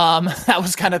 That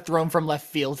was kind of thrown from left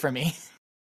field for me.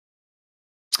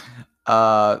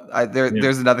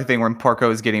 There's another thing where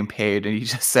Porco is getting paid, and he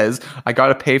just says, "I got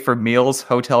to pay for meals,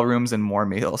 hotel rooms, and more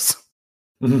meals."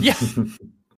 Yeah.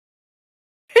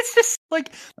 It's just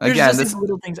like there's these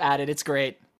little things added. It's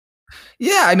great.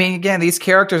 Yeah, I mean, again, these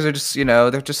characters are just,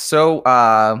 they're just so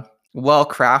well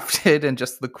crafted, and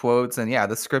just the quotes, and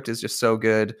the script is just so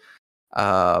good.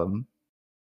 The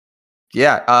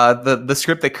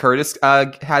script that Curtis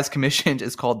has commissioned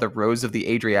is called The Rose of the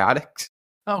Adriatic.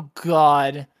 Oh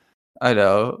God. I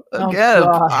know. Again,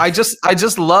 I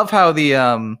just love how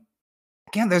the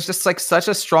again, there's just like such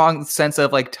a strong sense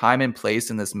of like time and place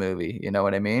in this movie. You know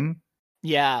what I mean?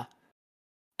 Yeah.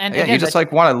 And again, you just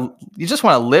want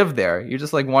to live there. You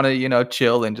just like want to,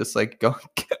 chill and just like go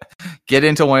get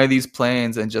into one of these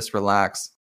planes and just relax.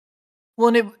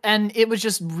 Well, and it was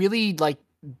just really like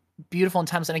beautiful and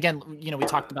timeless. And again, we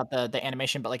talked about the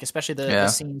animation, but like especially the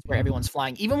scenes where everyone's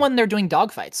flying, even when they're doing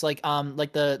dogfights, like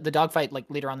the dogfight like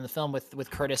later on in the film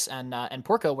with Curtis and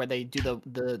Porco, where they do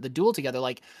the duel together,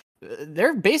 like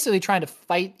they're basically trying to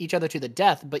fight each other to the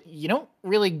death, but you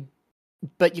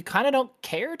kind of don't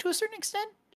care to a certain extent,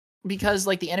 because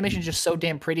like the animation is just so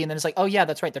damn pretty, and then it's like, oh yeah,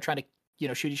 that's right, they're trying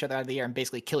to shoot each other out of the air and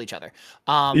basically kill each other.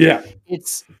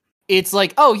 It's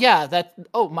like, oh yeah,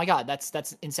 oh my God,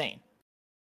 that's insane.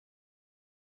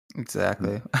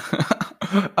 Exactly.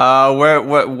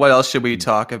 What else should we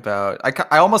talk about?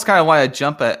 I almost kind of want to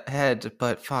jump ahead,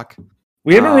 but fuck.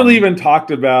 We haven't really even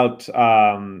talked about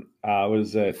what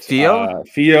is it? Theo?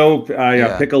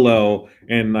 Piccolo,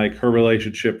 and like her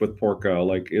relationship with Porco,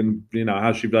 like in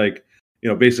how she like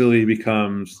basically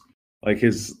becomes like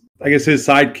his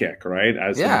sidekick, right?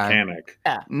 As the mechanic.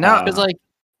 Yeah. No,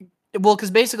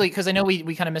 because basically, because I know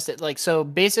we kind of missed it. Like, so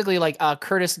basically, like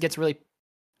Curtis gets really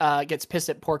gets pissed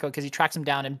at Porco because he tracks him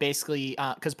down, and basically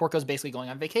because Porco's basically going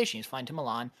on vacation, he's flying to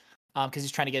Milan. Because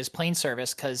he's trying to get his plane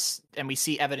service, and we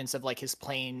see evidence of like his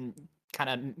plane kind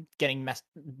of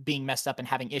being messed up and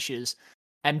having issues,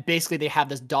 and basically they have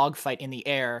this dogfight in the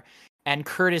air, and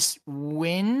Curtis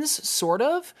wins, sort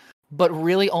of, but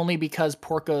really only because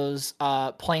Porco's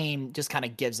plane just kind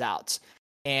of gives out,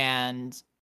 and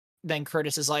then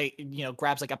Curtis is like,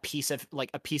 grabs like a piece of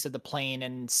the plane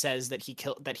and says that he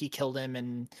killed him,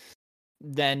 and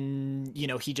then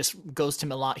he just goes to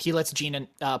Milan. He lets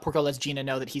Porco lets Gina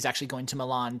know that he's actually going to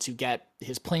Milan to get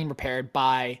his plane repaired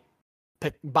by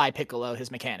Piccolo,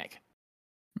 his mechanic,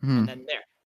 and then there.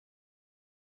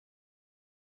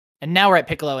 And now we're at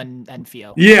Piccolo and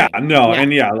Fio. Yeah, no, yeah.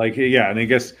 And and I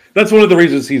guess that's one of the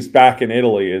reasons he's back in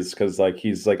Italy is because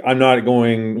he's like, I'm not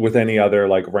going with any other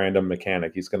like random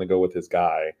mechanic. He's going to go with his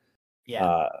guy,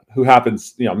 who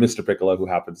happens, Mr. Piccolo, who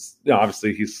happens,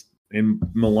 obviously he's in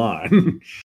Milan,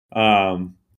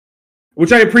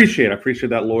 which I appreciate. I appreciate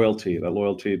that loyalty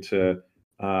to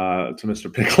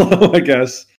Mr. Piccolo, I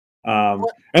guess. And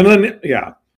then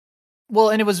Well,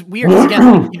 and it was weird because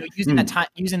again,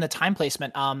 using the time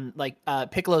placement,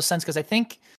 Piccolo's sense, because I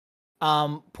think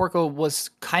Porco was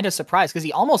kind of surprised because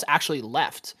he almost actually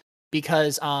left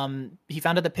because he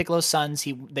found out that Piccolo's sons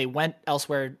they went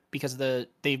elsewhere because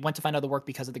they went to find other work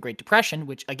because of the Great Depression,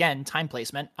 which again, time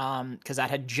placement, because that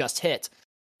had just hit,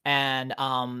 and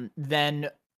then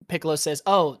Piccolo says,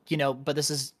 "Oh, but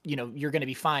this is you're going to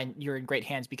be fine. You're in great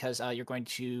hands because you're going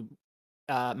to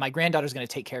my granddaughter's going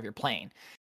to take care of your plane."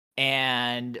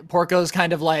 And Porco's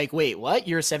kind of like, wait, what?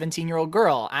 You're a 17-year-old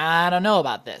girl. I don't know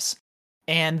about this.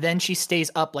 And then she stays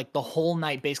up like the whole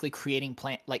night, basically creating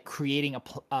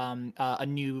a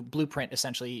new blueprint,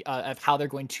 essentially, of how they're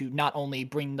going to not only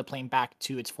bring the plane back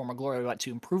to its former glory, but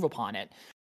to improve upon it.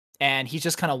 And he's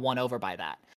just kind of won over by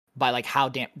that, by how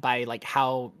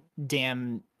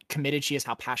damn committed she is,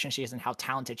 how passionate she is, and how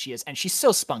talented she is. And she's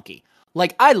so spunky.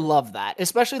 Like, I love that,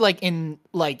 especially in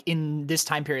this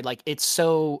time period. Like, it's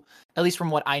so, at least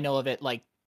from what I know of it, like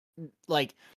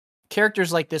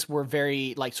characters like this were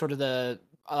very sort of a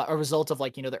result of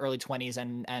the early 20s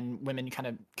and women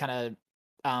kind of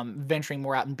venturing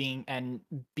more out and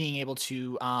being able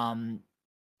to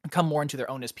come more into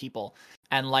their own as people.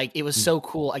 And it was so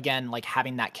cool again,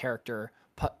 having that character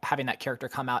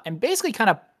come out and basically kind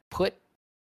of put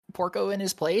Porco in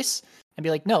his place and be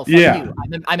like, no, fuck you.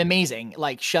 I'm amazing.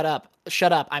 Shut up.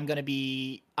 I'm gonna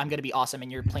be awesome, and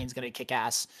your plane's gonna kick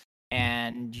ass,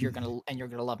 and you're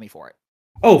gonna love me for it.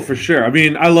 Oh, for sure. I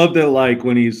mean, I love that.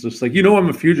 When he's just like, I'm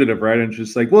a fugitive, right? And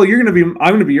just like, well, I'm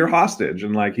gonna be your hostage,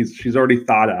 and she's already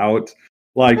thought out.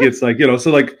 It's so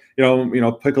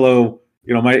Piccolo.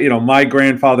 My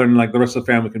grandfather and the rest of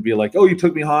the family can be like, oh, you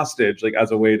took me hostage,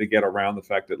 as a way to get around the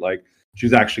fact that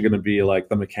she's actually going to be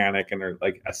the mechanic and her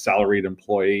a salaried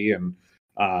employee, and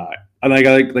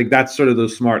that's sort of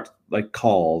those smart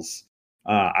calls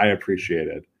I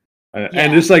appreciated,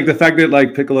 and just the fact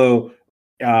that Piccolo,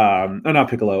 not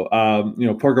Piccolo,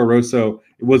 Porco Rosso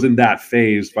wasn't that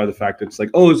phased by the fact that it's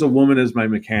oh, there's a woman as my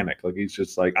mechanic. He's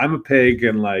just I'm a pig,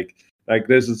 and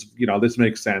this is this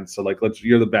makes sense. So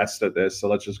you're the best at this, so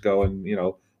let's just go and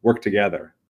work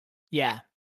together. Yeah.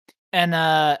 And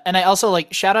I also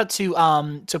shout out to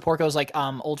Porco's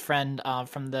old friend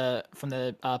from the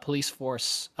police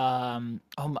force, the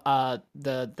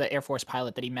Air Force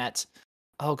pilot that he met.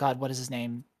 Oh God, what is his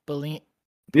name? Bellini.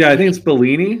 Yeah, I think it's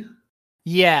Bellini.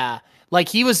 Yeah,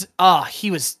 he was. I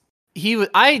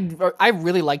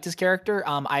really liked his character.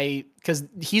 Because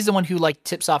he's the one who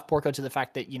tips off Porco to the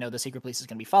fact that the secret police is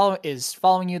going to be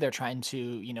following you. They're trying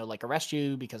to arrest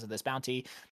you because of this bounty,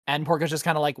 and Porco's just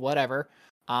kind of whatever.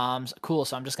 Cool.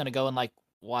 So I'm just gonna go and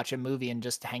watch a movie and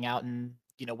just hang out and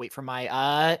wait for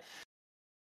my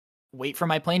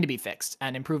plane to be fixed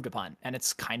and improved upon, and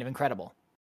it's kind of incredible.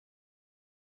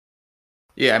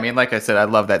 Yeah, I mean, like I said, I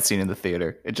love that scene in the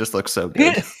theater. It just looks so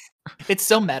good. It's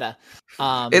so meta.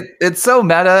 It's so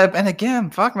meta, and again,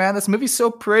 fuck man, this movie's so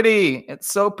pretty.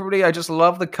 It's so pretty. I just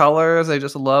love the colors. I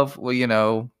just love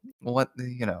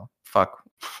fuck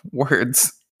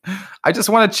words. I just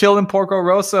want to chill in Porco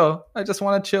Rosso.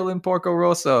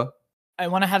 I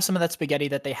want to have some of that spaghetti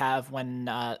that they have when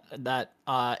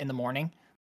in the morning,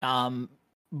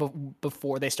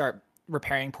 before they start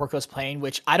repairing Porco's plane.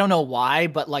 Which I don't know why,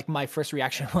 but my first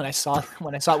reaction when I saw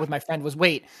it with my friend was,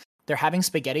 wait, they're having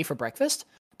spaghetti for breakfast?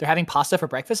 They're having pasta for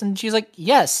breakfast? And she's like,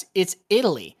 yes, it's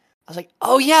Italy. I was like,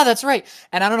 oh yeah, that's right.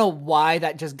 And I don't know why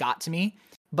that just got to me.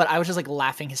 But I was just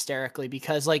laughing hysterically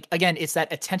because again, it's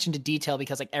that attention to detail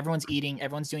because everyone's eating,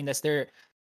 everyone's doing this.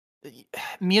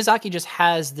 Miyazaki just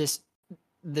has this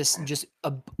just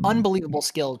unbelievable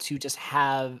skill to just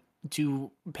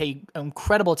to pay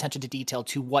incredible attention to detail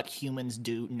to what humans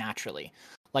do naturally,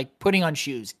 putting on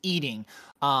shoes, eating,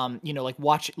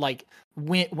 watch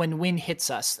when wind hits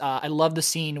us. I love the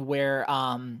scene where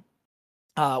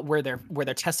where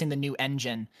they're testing the new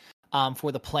engine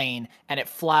for the plane, and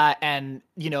and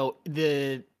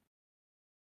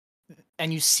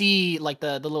and you see like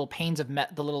the little panes of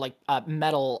the little like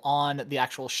metal on the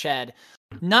actual shed,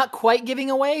 not quite giving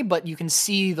away, but you can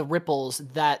see the ripples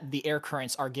that the air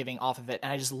currents are giving off of it.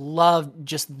 And I just love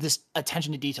just this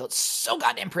attention to detail. It's so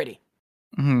goddamn pretty.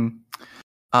 Mm-hmm.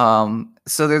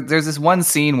 So there's this one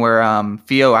scene where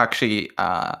Theo actually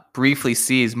briefly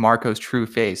sees Marco's true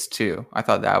face too. I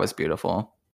thought that was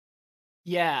beautiful.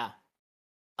 Yeah.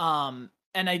 And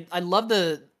I love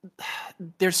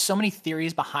there's so many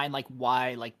theories behind like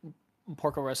why like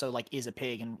Porco Rosso like is a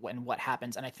pig and what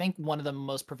happens. And I think one of the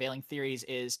most prevailing theories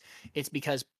is it's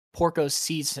because Porco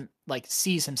sees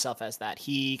himself as that.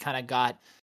 He kind of got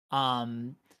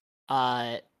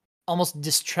almost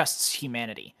distrusts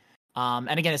humanity.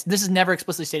 And again, this is never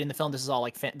explicitly stated in the film. This is all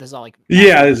like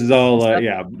yeah, this is all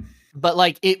yeah. But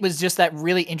like it was just that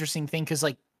really interesting thing because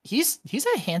like he's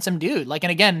a handsome dude. Like,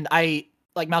 and again, I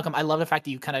like Malcolm. I love the fact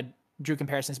that you kind of drew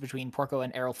comparisons between Porco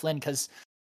and Errol Flynn because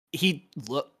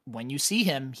when you see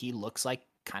him, he looks like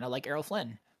kind of like Errol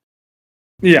Flynn.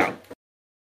 Yeah.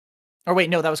 Or wait,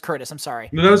 no, that was Curtis. I'm sorry.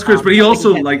 No, that was Curtis. But he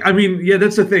also I mean, yeah,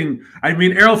 that's the thing. I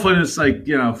mean, Errol Flynn is like,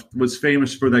 was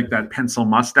famous for like that pencil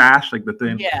mustache, like the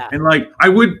thing. Yeah. And like,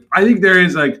 I think there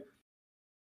is like,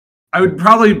 I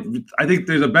think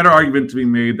there's a better argument to be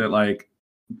made that like,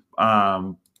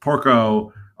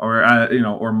 Porco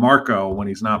or Marco when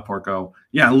he's not Porco,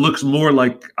 looks more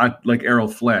like Errol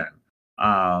Flynn,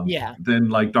 than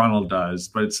like Donald does.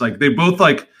 But it's like they both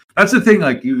like. That's the thing,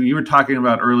 like you were talking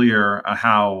about earlier,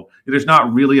 how there's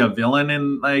not really a villain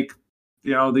in like,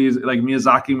 these like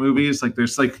Miyazaki movies. Like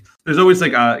there's always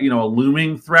like a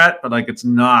looming threat, but like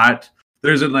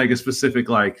there isn't like a specific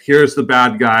like here's the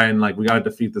bad guy and like we got to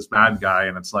defeat this bad guy.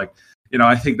 And it's like,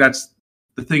 I think that's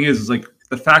the thing is like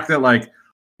the fact that like,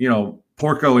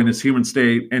 Porco in his human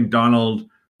state and Donald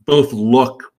both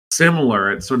look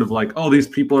similar. It's sort of like, oh, these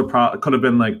people could have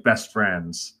been like best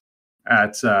friends.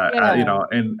 At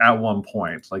one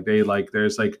point, like they like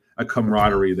there's like a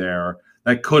camaraderie there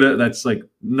that's like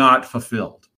not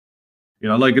fulfilled,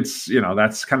 like it's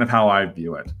that's kind of how I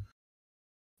view it.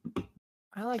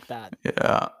 I like that.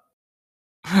 Yeah.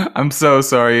 I'm so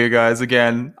sorry, you guys.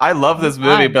 Again, I love this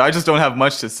movie, but I just don't have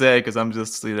much to say because I'm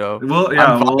just, we'll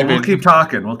keep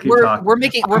talking. We'll keep talking. We're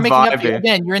making up for you.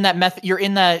 Again. You're in that method. You're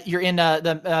in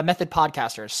the method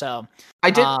podcasters. So I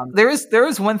did. There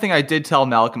is one thing I did tell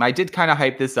Malcolm. I did kind of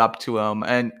hype this up to him,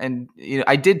 and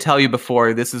I did tell you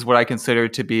before. This is what I consider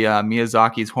to be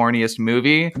Miyazaki's horniest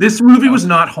movie. This movie was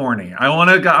not horny. I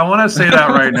want to say that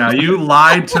right now. You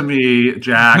lied to me,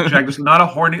 Jack. Jack, this is not a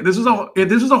horny. This is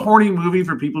a horny movie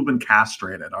for people who've been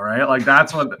castrated. All right, like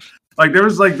that's what. Like there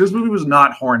was like this movie was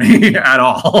not horny at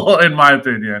all, in my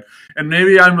opinion. And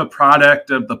maybe I'm a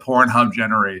product of the Pornhub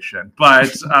generation,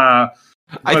 but.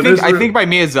 I think by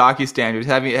Miyazaki standards,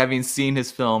 having seen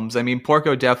his films, I mean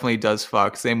Porco definitely does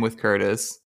fuck. Same with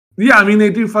Curtis. Yeah, I mean they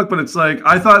do fuck, but it's like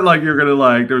I thought like you're gonna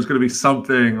like there's gonna be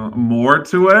something more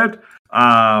to it.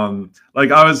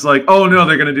 Like I was like, oh no,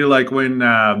 they're gonna do like when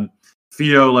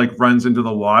Theo like runs into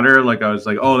the water. Like I was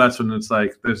like, oh, that's when it's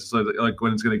like this like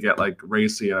when it's gonna get like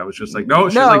racy. And I was just like, no,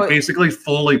 she's like basically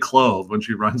fully clothed when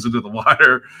she runs into the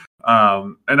water.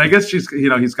 And I guess she's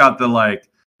he's got the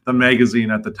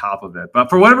magazine at the top of it, but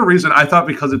for whatever reason I thought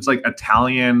because it's like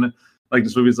Italian, like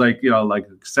this movie's like like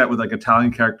set with like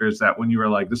Italian characters, that when you were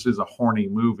like this is a horny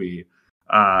movie,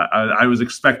 I was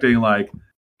expecting like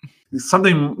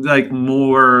something like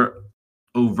more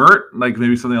overt, like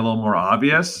maybe something a little more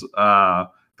obvious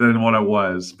than what it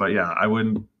was. But yeah, I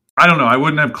wouldn't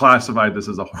have classified this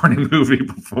as a horny movie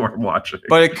before watching,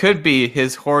 but it could be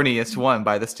his horniest one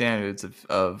by the standards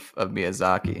of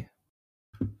Miyazaki.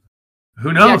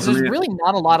 Who knows? Yeah, there's really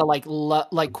not a lot of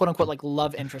like quote unquote like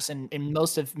love interest in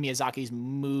most of Miyazaki's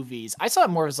movies. I saw it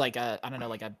more as like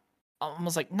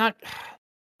almost like not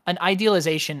an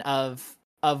idealization of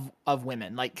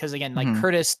women. Like because again, like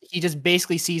Curtis, he just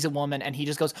basically sees a woman and he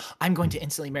just goes, "I'm going to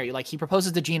instantly marry you." Like he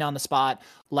proposes to Gina on the spot.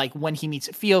 Like when he meets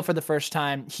Theo for the first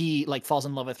time, he like falls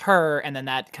in love with her, and then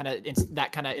that kind of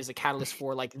is a catalyst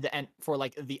for like the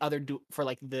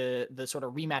sort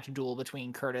of rematch duel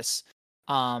between Curtis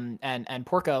and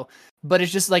Porco. But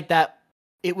it's just like that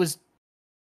it was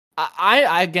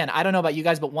I again, I don't know about you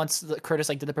guys, but once Curtis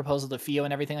like did the proposal to Theo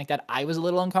and everything like that, I was a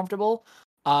little uncomfortable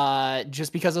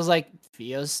just because I was like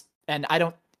Theo's, and I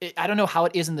don't know how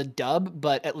it is in the dub,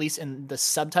 but at least in the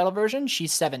subtitle version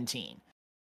she's 17.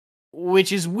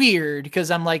 which is weird because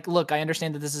I'm like, look, I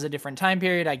understand that this is a different time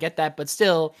period. I get that, but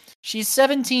still, she's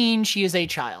 17. She is a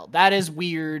child. That is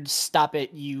weird. Stop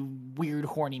it, you weird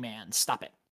horny man. Stop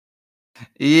it.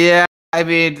 Yeah, I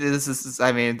mean,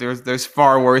 there's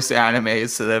far worse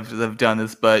animes that have done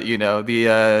this, but you know,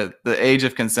 the age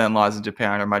of consent laws in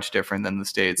Japan are much different than the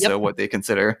States. Yep. So what they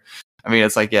consider, I mean,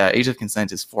 it's like, yeah, age of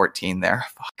consent is 14 there.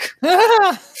 Fuck.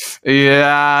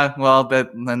 Yeah, well,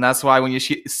 that's why when you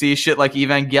see shit like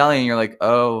Evangelion, you're like,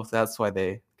 oh, that's why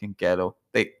they can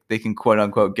they can quote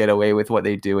unquote get away with what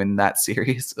they do in that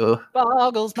series. Ugh.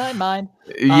 Boggles my mind.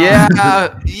 Yeah,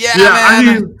 I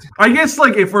man. mean, I guess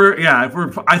like if we're,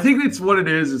 I think it's what it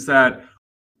is that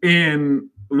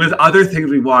with other things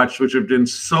we watch, which have been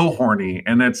so horny,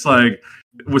 and it's like,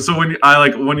 so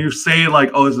when you say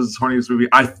like, oh, this is the horniest movie,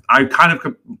 I kind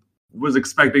of was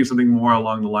expecting something more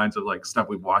along the lines of like stuff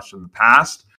we've watched in the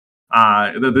past.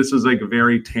 That this is like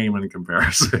very tame in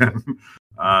comparison.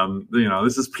 You know,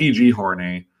 this is PG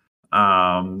horny.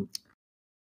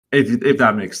 If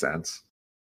that makes sense.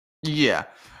 Yeah.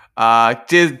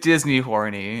 Disney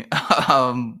horny.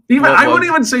 I wouldn't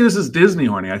even say this is Disney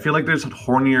horny. I feel like there's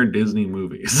hornier Disney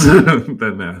movies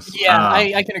than this. Yeah,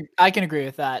 I can agree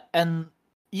with that. And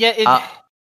yeah,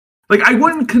 like I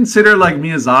wouldn't consider like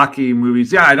Miyazaki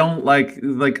movies. Yeah, I don't like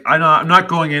I'm not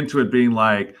going into it being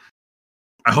like,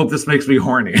 I hope this makes me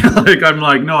horny. Like I'm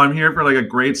like, no, I'm here for like a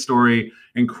great story,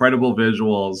 incredible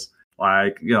visuals,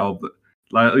 like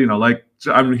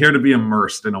I'm here to be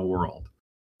immersed in a world.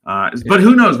 But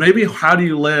who knows? Maybe How Do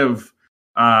You Live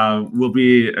will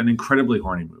be an incredibly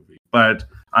horny movie, but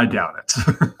I doubt it.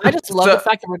 I just love the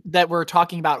fact that we're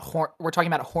talking about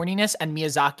horniness and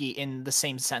Miyazaki in the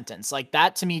same sentence. Like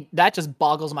that to me, that just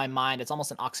boggles my mind. It's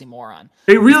almost an oxymoron.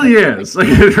 It really is. Like,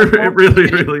 it really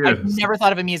is. I've never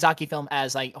thought of a Miyazaki film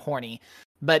as like horny,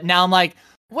 but now I'm like,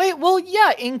 wait, well,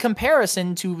 yeah, in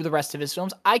comparison to the rest of his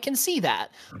films, I can see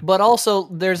that. But also,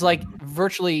 there's like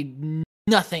virtually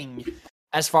nothing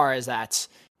as far as that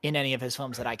in any of his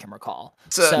films that I can recall.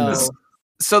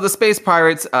 So the Space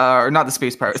Pirates, or not the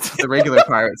Space Pirates, the regular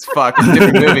Pirates. Fuck,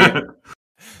 different movie.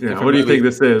 Yeah, Different what do you movie. think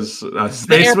this is?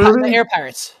 Space movie? The Air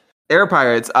Pirates. Air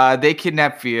Pirates. They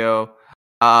kidnap Theo.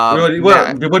 What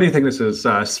do you think this is?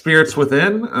 Spirits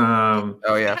Within?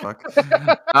 Oh yeah, fuck.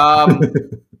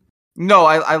 No,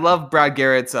 I love Brad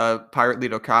Garrett's pirate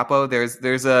Lido Capo. There's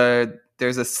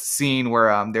a scene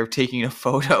where they're taking a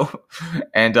photo,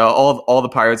 and all the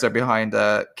pirates are behind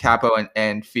Capo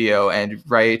and Theo, and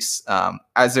right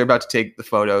as they're about to take the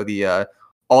photo,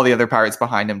 all the other pirates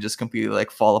behind him just completely like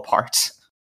fall apart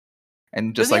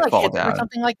and just Does he, fall hit them down or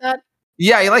something like that.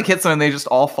 Yeah, he like hits them and they just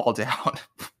all fall down.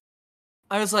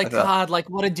 I was like, God, like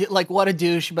what a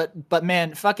douche, but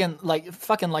man, fucking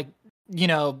you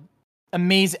know,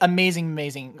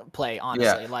 amazing play,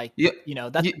 honestly. Yeah.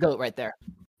 That's the GOAT right there.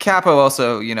 Capo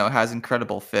also, has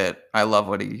incredible fit. I love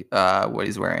what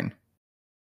he's wearing.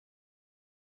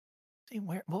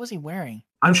 What was he wearing?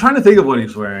 I'm trying to think of what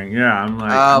he's wearing. Yeah, I'm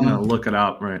like, I'm gonna look it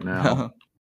up right now.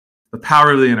 The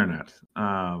power of the internet.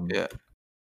 Yeah.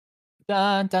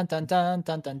 Dun dun dun dun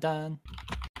dun dun dun.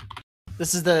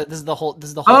 This is the whole.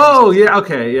 Oh yeah,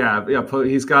 okay, yeah.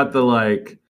 He's got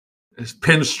the his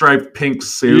pinstripe pink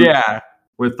suit. Yeah.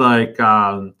 With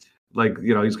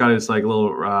he's got his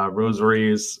little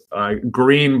rosaries,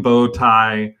 green bow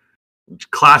tie,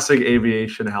 classic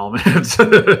aviation helmet. Just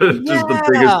the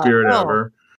biggest beard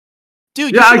ever.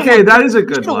 Dude, yeah, okay, that is a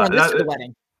good one. The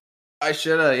wedding. I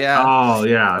should have, yeah. Oh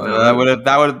yeah,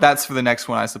 no, that's for the next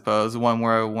one, I suppose. One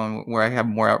where I have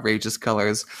more outrageous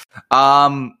colors.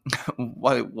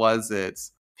 What was it?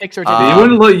 Picture.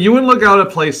 You wouldn't look out a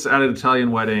place at an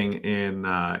Italian wedding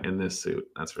in this suit.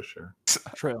 That's for sure.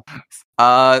 True.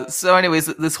 So, anyways,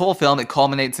 this whole film, it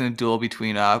culminates in a duel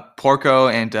between Porco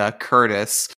and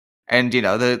Curtis, and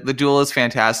the duel is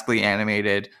fantastically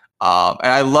animated. And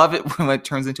I love it when it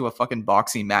turns into a fucking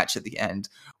boxing match at the end,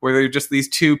 where they're just these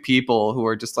two people who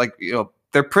are just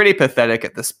they're pretty pathetic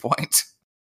at this point.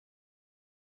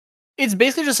 It's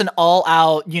basically just an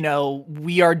all-out,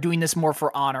 we are doing this more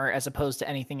for honor as opposed to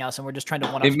anything else, and we're just trying to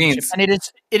one-up. And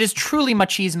it is truly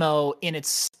machismo in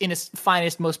its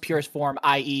finest, most purest form,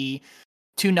 i.e.,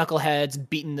 two knuckleheads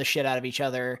beating the shit out of each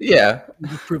other. Yeah,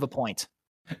 to prove a point.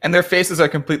 And their faces are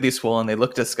completely swollen. They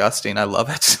look disgusting. I love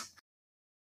it.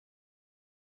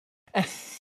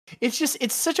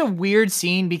 It's such a weird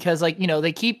scene because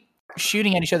they keep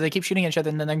shooting at each other,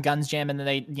 and then their guns jam, and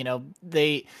then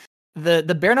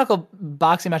the bare knuckle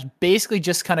boxing match basically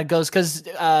just kind of goes because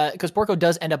Porco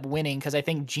does end up winning because I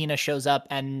think Gina shows up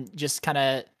and just kind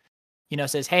of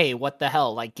says, hey, what the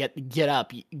hell, get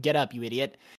up, you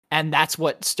idiot. and that's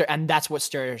what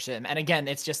stirs him. And again,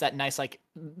 it's just that nice, like,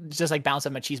 just like balance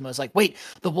of machismo. It's like, wait,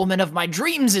 the woman of my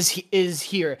dreams is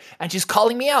here, and she's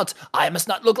calling me out. I must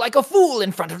not look like a fool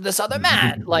in front of this other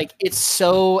man. Like, it's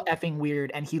so effing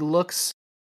weird, and he looks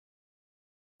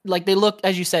like, they look,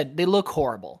 as you said, they look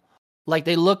horrible. Like,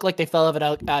 they look like they fell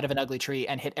out of an ugly tree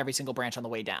and hit every single branch on the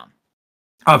way down.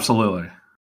 Absolutely.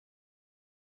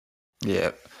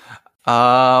 Yeah.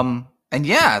 And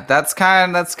yeah, that's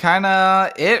kind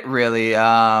of it, really.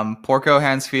 Porco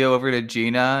hands Fio over to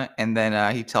Gina, and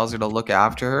then he tells her to look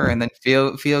after her, and then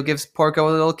Fio gives Porco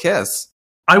a little kiss.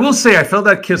 I will say, I felt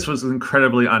that kiss was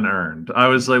incredibly unearned. I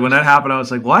was like, when that happened, I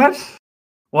was like, what?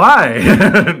 Why?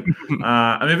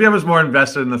 Maybe I was more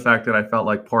invested in the fact that I felt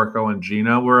like Porco and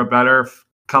Gina were a better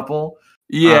couple,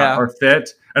 or fit,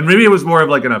 and maybe it was more of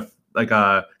like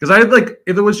because I had like,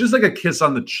 if it was just like a kiss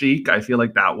on the cheek, I feel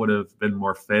like that would have been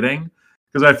more fitting.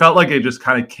 Because I felt like it just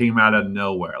kind of came out of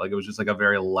nowhere. Like, it was just like a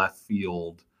very left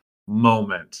field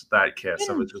moment, that kiss.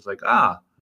 I was just like, I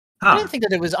didn't think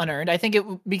that it was unearned. I think it,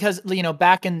 because,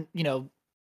 back in,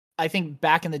 I think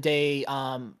back in the day,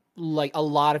 like, a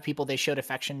lot of people, they showed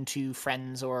affection to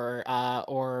friends or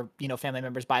family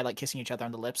members by, like, kissing each other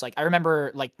on the lips. Like, I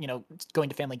remember, like, going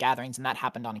to family gatherings, and that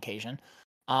happened on occasion.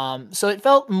 So it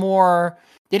felt more,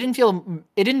 it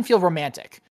didn't feel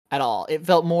romantic at all. It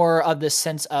felt more of this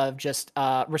sense of just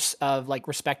of like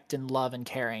respect and love and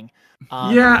caring.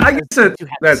 I guess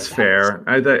that's fair.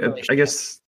 I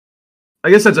guess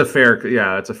that's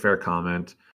a fair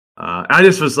comment. I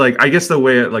just was like, I guess the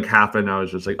way it like happened, I was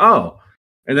just like, oh,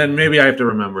 and then maybe I have to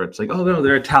remember it's like, oh no,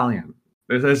 they're Italian.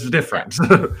 There's a difference.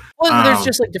 Well, there's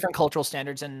just like different cultural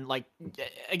standards, and like,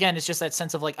 again, it's just that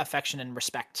sense of like affection and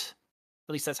respect.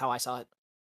 At least that's how I saw it.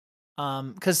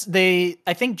 Because I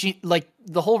think like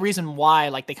the whole reason why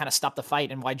like they kind of stop the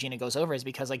fight and why Gina goes over is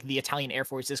because like the Italian Air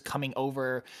Force is coming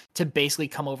over to basically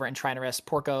come over and try and arrest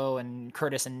Porco and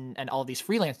Curtis and all these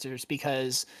freelancers,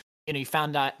 because you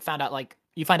find out like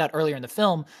you find out earlier in the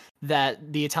film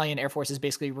that the Italian Air Force is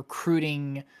basically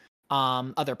recruiting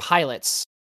other pilots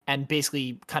and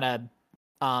basically kind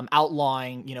of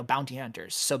outlawing bounty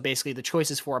hunters. So basically the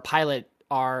choices for a pilot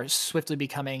are swiftly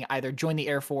becoming either join the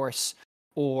Air Force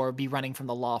or be running from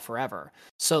the law forever.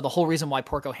 So the whole reason why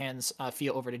Porco hands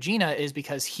Fio over to Gina is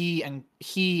because he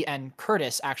and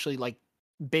Curtis actually like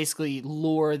basically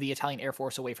lure the Italian Air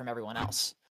Force away from everyone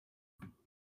else.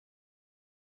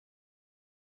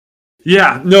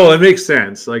 Yeah, no, it makes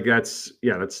sense. Like that's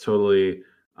totally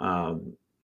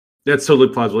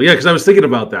plausible. Yeah, because I was thinking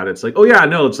about that. It's like, oh yeah,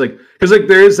 no, it's like, because like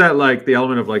there is that like the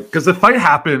element of like, because the fight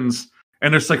happens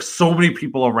and there's like so many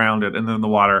people around it and then the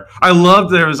water. I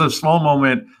loved there was a small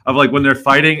moment of like when they're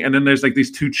fighting and then there's like these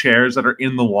two chairs that are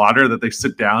in the water that they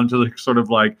sit down to like sort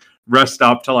of like rest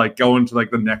up to like go into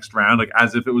like the next round, like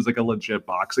as if it was like a legit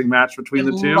boxing match between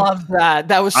the two. I love that.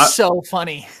 That was so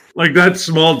funny. Like that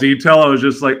small detail, I was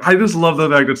just like, I just love the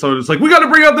fact that someone just like, we got to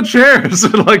bring out the chairs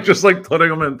and like just like putting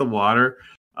them in the water.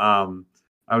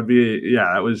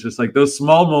 It was just like those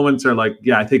small moments are like,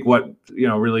 I think what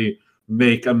really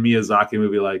make a Miyazaki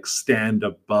movie like stand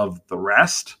above the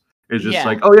rest is just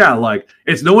like, oh yeah, like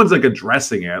it's no one's like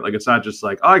addressing it, like it's not just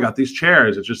like, oh, I got these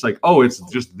chairs, it's just like, oh, it's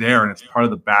just there and it's part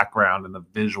of the background and the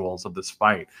visuals of this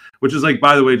fight, which is like,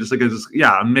 by the way, just like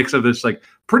a mix of this like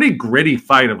pretty gritty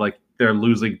fight of like they're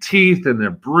losing teeth and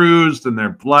they're bruised and they're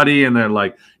bloody and they're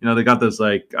like, they got those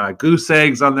like goose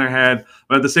eggs on their head,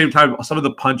 but at the same time some of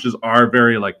the punches are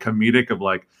very like comedic of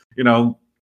like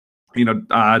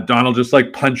Donald just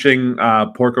like punching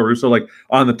Porco Rosso like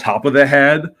on the top of the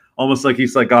head, almost like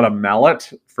he's like got a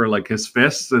mallet for like his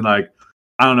fists, and like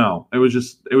I don't know, it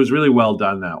was really well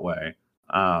done that way.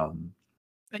 And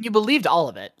you believed all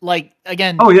of it. Like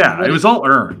again, oh yeah, really, it was all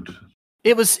earned.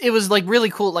 It was like really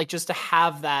cool, like just to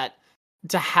have that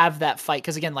fight,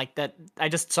 because again, like that, I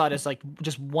just saw it as like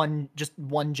just one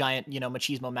giant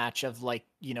machismo match of like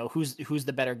who's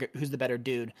the better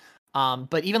dude.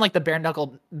 But even like the bare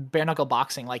knuckle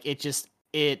boxing, like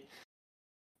the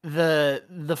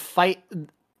fight,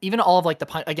 even all of like the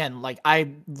punch, again, like I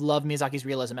love Miyazaki's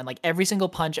realism and like every single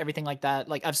punch, everything like that.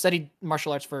 Like I've studied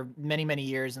martial arts for many, many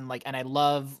years, and like, and I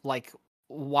love like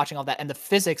watching all that and the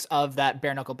physics of that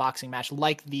bare knuckle boxing match,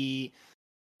 like the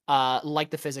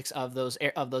physics of those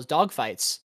dog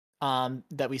fights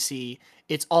that we see.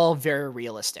 It's all very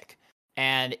realistic.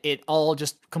 And it all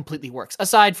just completely works.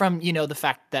 Aside from, the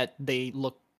fact that they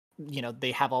look,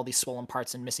 they have all these swollen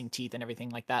parts and missing teeth and everything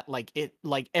like that. Like it,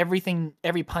 like everything,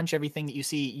 every punch, everything that you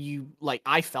see,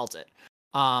 I felt it.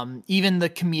 Even the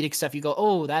comedic stuff, you go,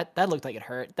 oh, that looked like it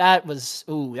hurt. That was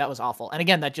awful. And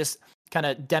again, that just kind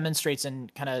of demonstrates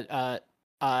and kind of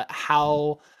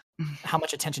how how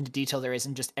much attention to detail there is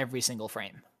in just every single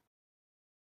frame.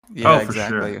 Yeah, for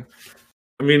exactly. sure.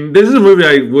 I mean, this is a movie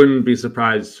I wouldn't be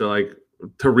surprised to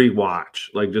rewatch,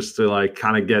 like just to like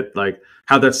kind of get like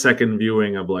have that second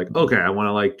viewing of like, okay, I want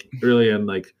to like really and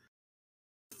like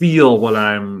feel what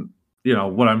I'm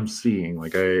seeing.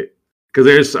 Like I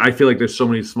feel like there's so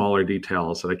many smaller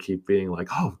details that I keep being like,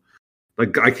 oh,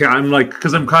 like I'm like,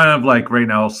 because I'm kind of like right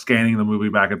now scanning the movie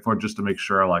back and forth just to make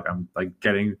sure like I'm like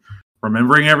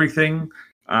remembering everything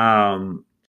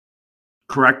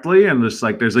correctly, and just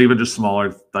like there's even just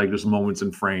smaller like just moments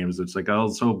and frames. It's like,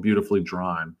 oh, so beautifully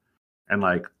drawn and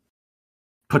like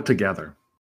put together.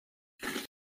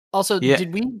 Also, Yeah.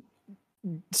 did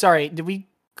we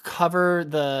cover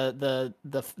the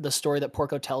story that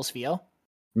Porco tells Fio?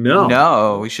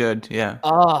 No, we should. Yeah.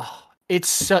 Oh,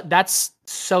 that's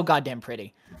so goddamn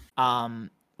pretty.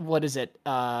 What is it?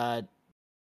 Oh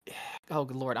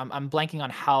Lord, I'm blanking on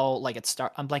how like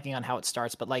I'm blanking on how it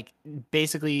starts, but like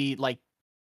basically like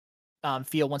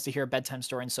Fio wants to hear a bedtime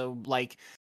story, and so like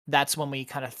that's when we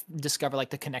kind of discover like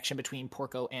the connection between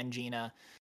Porco and Gina,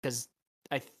 because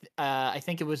I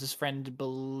think it was his friend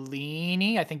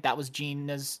Bellini. I think that was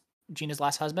Gina's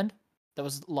last husband that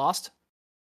was lost.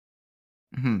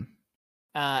 Mm-hmm.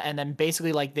 And then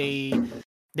basically like they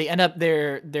end up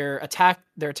they're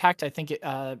attacked. I think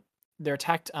they're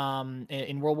attacked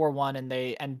in World War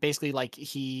I, and basically like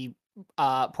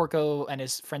Porco and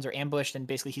his friends are ambushed, and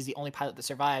basically he's the only pilot that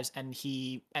survives, and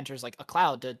he enters like a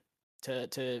cloud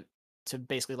to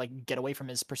basically like get away from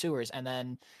his pursuers, and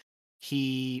then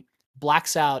he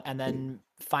blacks out and then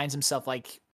finds himself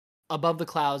like above the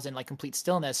clouds in like complete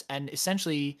stillness, and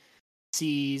essentially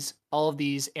sees all of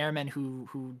these airmen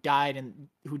who died in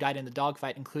the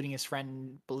dogfight, including his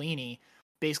friend Bellini,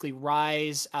 basically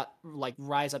rise up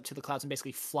to the clouds and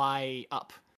basically fly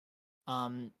up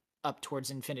towards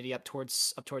infinity, up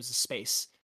towards the space.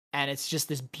 And it's just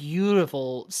this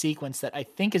beautiful sequence that I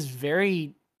think is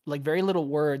very little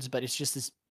words, but it's just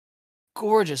this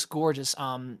gorgeous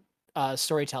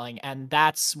storytelling. And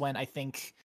that's when I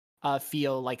think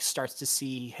Fio like starts to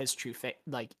see his true face,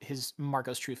 like his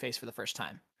Marco's true face for the first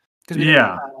time.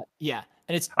 Yeah,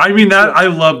 and it's. I mean that I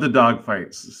love the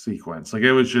dogfight sequence. Like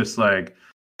it was just like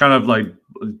kind of like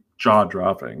jaw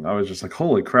dropping. I was just like,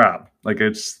 holy crap! Like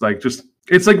it's like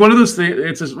one of those things.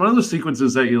 It's just one of those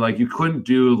sequences that you couldn't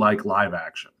do like live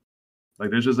action. Like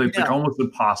there's just like almost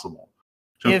impossible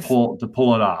to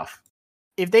pull it off.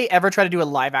 If they ever try to do a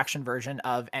live action version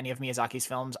of any of Miyazaki's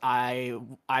films, I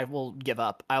will give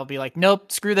up. I'll be like,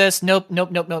 nope, screw this, nope,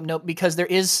 because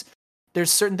there's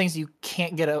certain things you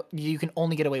can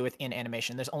only get away with in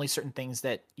animation. There's only certain things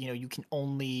that you can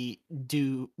only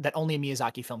do that only a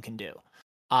Miyazaki film can do.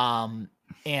 And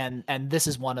this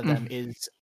is one of them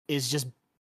is just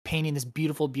painting this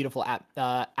beautiful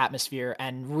atmosphere,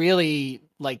 and really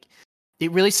like.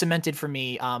 It really cemented for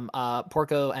me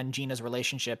Porco and Gina's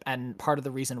relationship, and part of the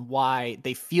reason why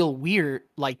they feel weird,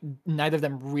 like neither of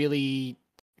them really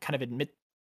kind of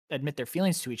admit their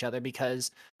feelings to each other,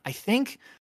 because I think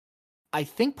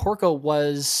Porco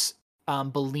was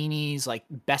Bellini's like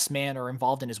best man or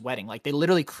involved in his wedding. Like they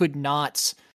literally could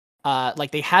not like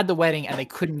they had the wedding and they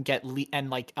couldn't get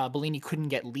Bellini couldn't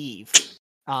get leave.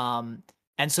 And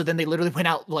so then they literally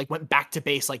went back to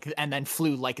base and then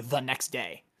flew like the next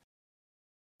day.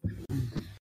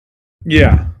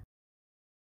 Yeah,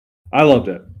 I loved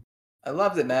it. I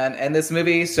loved it, man. And this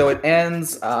movie, so it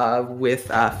ends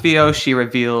with Fio. She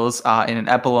reveals in an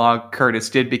epilogue,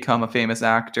 Curtis did become a famous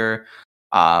actor.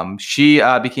 She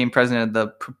became president of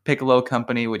the Piccolo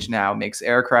Company, which now makes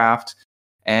aircraft.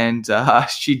 And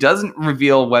she doesn't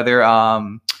reveal whether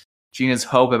Gina's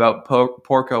hope about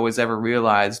Porco was ever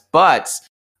realized. But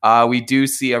we do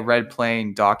see a red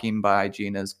plane docking by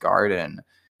Gina's garden.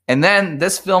 And then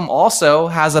this film also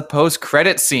has a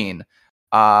post-credit scene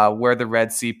where the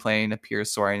Red Sea plane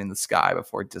appears soaring in the sky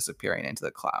before disappearing into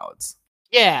the clouds.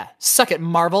 Yeah, suck it,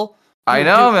 Marvel. I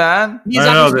know, man.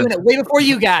 Miyazaki's doing it way before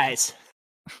you guys.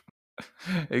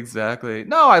 Exactly.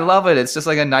 No, I love it. It's just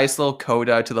like a nice little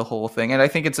coda to the whole thing. And I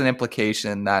think it's an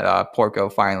implication that Porco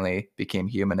finally became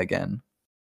human again.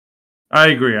 I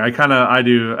agree. I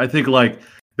do. I think like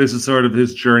this is sort of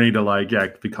his journey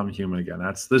to become human again.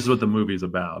 This is what the movie's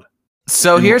about.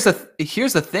 So here's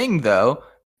the thing though.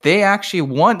 They actually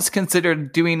once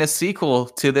considered doing a sequel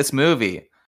to this movie.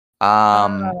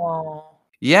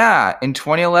 Yeah, in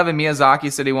 2011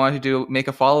 Miyazaki said he wanted to make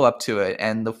a follow-up to it,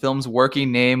 and the film's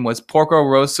working name was Porco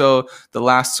Rosso: The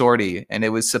Last Sortie, and it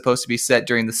was supposed to be set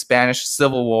during the Spanish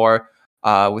Civil War,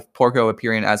 with Porco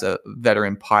appearing as a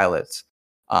veteran pilot.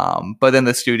 But then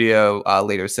the studio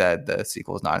later said the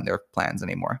sequel is not in their plans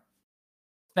anymore.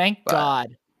 Thank But-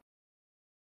 God.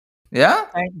 Yeah,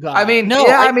 Thank God. I mean, no,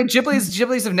 yeah, I mean,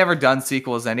 Ghibli's have never done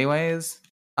sequels, anyways.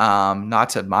 Not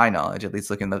to my knowledge, at least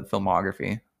looking at the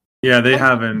filmography. Yeah, they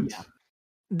haven't.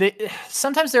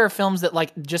 Sometimes there are films that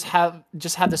like just have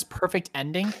this perfect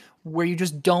ending where you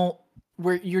just don't,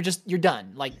 where you're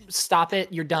done. Like, stop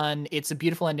it, you're done. It's a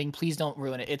beautiful ending. Please don't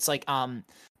ruin it. It's like the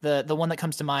one that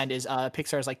comes to mind is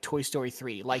Pixar's like Toy Story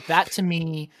 3. Like, that to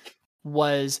me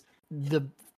was the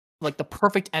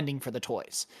perfect ending for the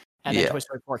toys. And then Toy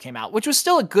Story 4 came out, which was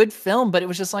still a good film, but it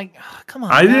was just like, come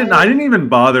on. I didn't even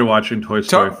bother watching Toy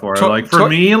Story 4. Like, for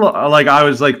me, like, I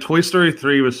was like, Toy Story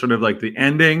 3 was sort of like the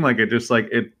ending. Like, it just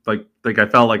like I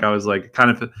felt like I was like kind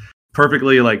of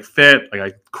perfectly like fit. Like,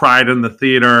 I cried in the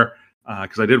theater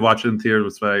because I did watch it in theater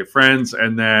with my friends,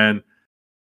 and then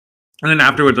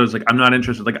afterwards I was like, I'm not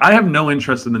interested. Like, I have no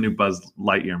interest in the new Buzz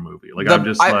Lightyear movie. Like,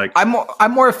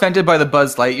 I'm more offended by the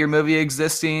Buzz Lightyear movie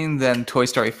existing than Toy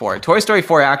Story 4. Toy Story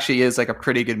 4 actually is like a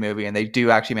pretty good movie, and they do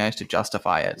actually manage to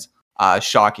justify it.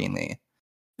 Shockingly,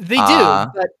 they do.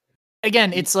 But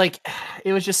again, it's like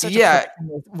it was just such a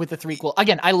with the threequel.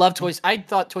 Again, I love toys. I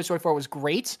thought Toy Story 4 was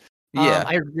great.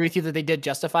 I agree with you that they did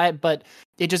justify it, but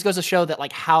it just goes to show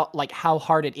that how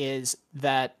hard it is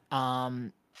that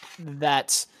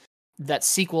that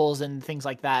sequels and things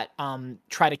like that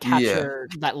try to capture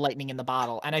that lightning in the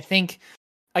bottle. And I think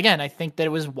that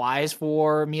it was wise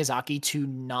for Miyazaki to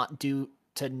not do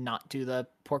the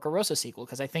Porco Rosso sequel,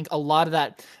 because I think a lot of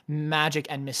that magic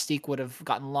and mystique would have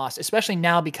gotten lost, especially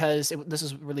now because this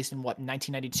was released in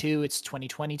 1992. It's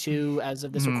 2022 as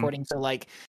of this recording. So like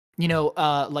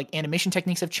animation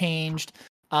techniques have changed.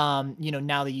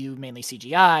 Now that you mainly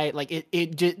CGI, like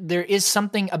there is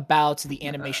something about the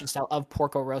animation style of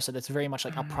Porco Rosso that's very much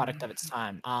like a product of its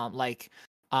time. I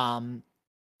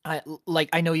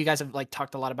know you guys have like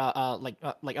talked a lot about like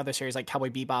other series like Cowboy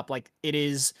Bebop. Like,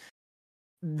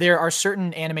 there are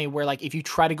certain anime where like if you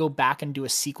try to go back and do a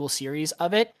sequel series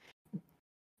of it,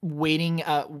 waiting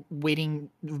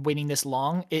this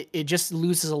long, it just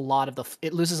loses a lot of its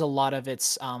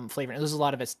flavor. It loses a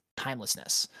lot of its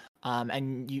timelessness.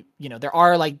 And there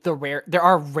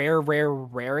are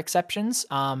rare exceptions,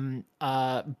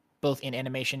 both in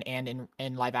animation and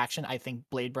in live action. I think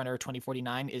Blade Runner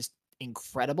 2049 is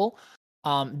incredible.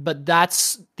 But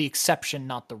that's the exception,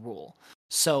 not the rule.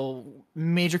 So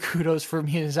major kudos for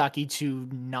Miyazaki to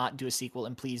not do a sequel,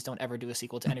 and please don't ever do a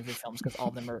sequel to any of your films, because all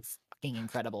of them are fucking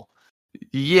incredible.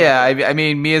 Yeah, I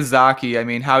mean Miyazaki. I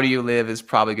mean, How Do You Live is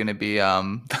probably going to be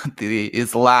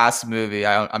his last movie.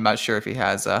 I'm not sure if he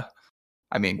has a.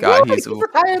 I mean, God, he's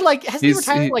retired. Like, has he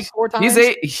retired like 4 times?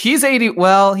 He's 80.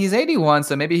 Well, he's 81,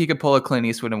 so maybe he could pull a Clint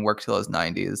Eastwood and work till his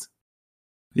 90s.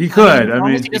 He could. I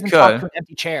mean, he doesn't talk to an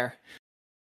empty chair.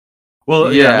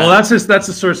 Well, yeah. Well, that's the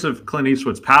source of Clint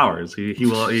Eastwood's powers.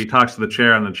 He talks to the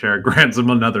chair, and the chair grants him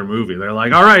another movie. They're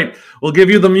like, all right, we'll give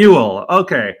you The Mule.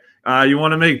 Okay. You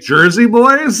want to make Jersey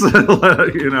Boys? What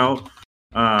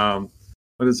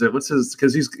is it? What's his?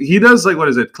 Because he does like, what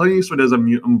is it? Clint Eastwood does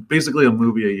basically a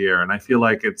movie a year, and I feel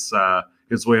like it's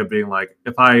his way of being like,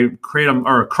 if I create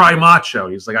a Cry Macho,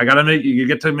 he's like, I gotta make you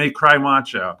get to make Cry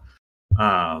Macho.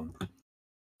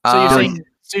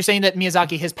 So you're saying that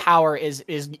Miyazaki, his power is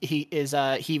he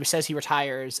says he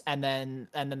retires, and then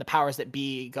the powers that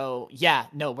be go, yeah,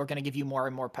 no, we're gonna give you more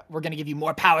and more. We're gonna give you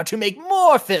more power to make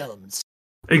more films.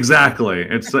 Exactly.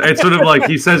 It's sort of like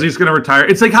he says he's going to retire.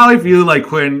 It's like how I view like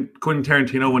Quentin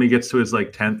Tarantino when he gets to his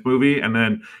like 10th movie, and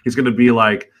then he's going to be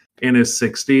like in his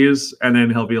 60s, and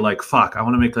then he'll be like, fuck, I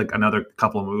want to make like another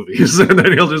couple of movies. And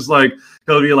then he'll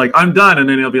be like, I'm done. And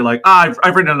then he'll be like, I've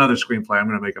written another screenplay. I'm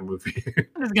going to make a movie.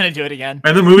 I'm just going to do it again.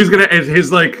 And the movie's going to,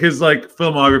 his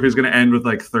filmography is going to end with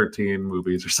like 13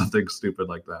 movies or something stupid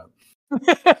like that.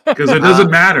 Because it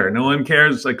doesn't matter. No one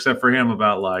cares except for him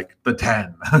about like the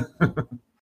 10.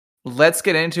 Let's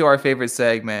get into our favorite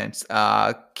segment.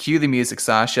 Cue the music,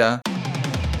 Sasha.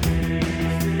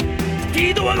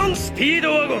 Speedwagon,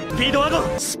 Speedwagon,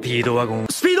 Speedwagon, Speedwagon,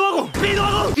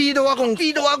 Speedwagon, Speedwagon,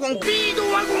 Speedwagon,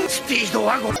 Speedwagon,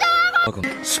 Speedwagon,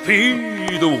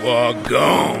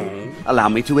 Speedwagon. Allow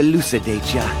me to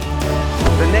elucidate ya.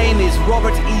 The name is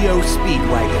Robert E.O.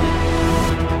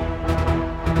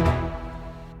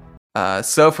 Speedwagon.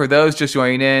 So for those just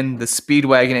joining in, the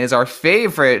Speedwagon is our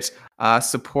favorite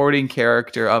supporting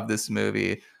character of this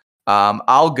movie.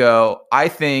 I'll go. I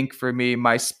think for me,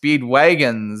 my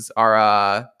Speedwagons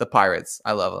are the pirates.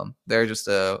 I love them. They're just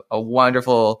a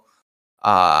wonderful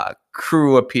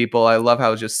crew of people. I love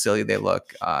how just silly they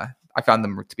look. I found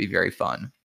them to be very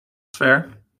fun.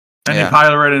 Fair. Any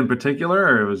pirate in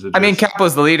particular, or was it? I mean, Cap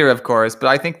was the leader, of course, but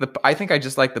I think I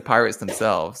just like the pirates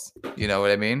themselves. You know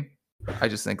what I mean? I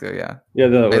just think they're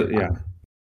Yeah.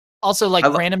 Also, like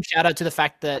random shout out to the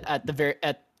fact that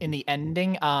in the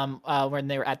ending, when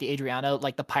they were at the Adriano,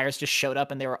 like the pirates just showed up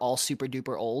and they were all super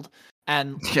duper old,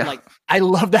 and like I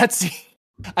love that scene.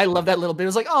 I love that little bit. It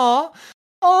was like, oh,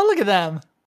 look at them.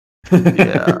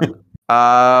 Yeah.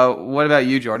 What about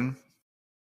you, Jordan?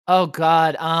 Oh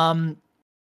God,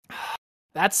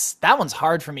 that one's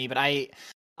hard for me, but I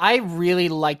really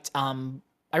liked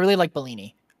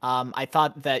Bellini. I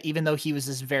thought that even though he was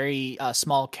this very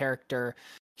small character,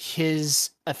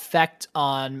 his effect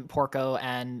on Porco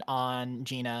and on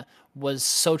Gina was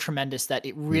so tremendous that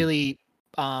it really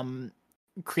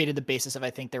created the basis of,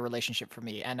 I think, their relationship for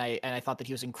me. And I thought that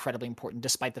he was incredibly important,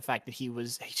 despite the fact that he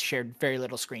shared very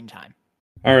little screen time.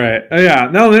 All right. Yeah.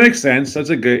 No, that makes sense.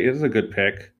 That's a good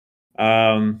pick.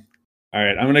 All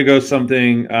right. I'm gonna go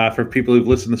something for people who've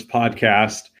listened to this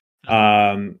podcast.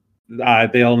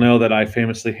 They all know that I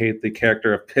famously hate the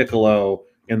character of Piccolo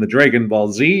in the Dragon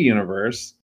Ball Z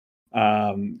universe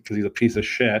because he's a piece of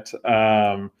shit.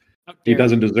 He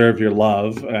doesn't deserve your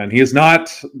love, and he is not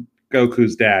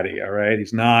Goku's daddy. All right,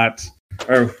 he's not.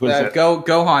 Or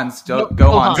Gohan's.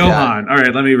 Gohan. All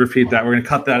right, let me repeat that. We're gonna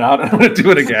cut that out. I'm gonna do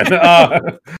it again.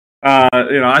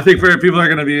 I think for people who are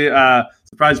gonna be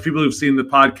surprised, people who've seen the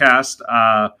podcast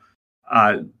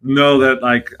know that,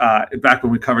 like, back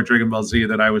when we covered Dragon Ball Z,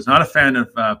 that I was not a fan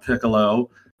of Piccolo.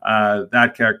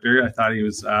 That character, I thought he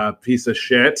was a piece of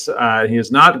shit. He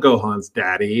is not Gohan's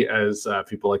daddy, as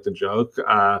people like to joke.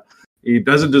 He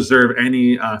doesn't deserve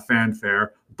any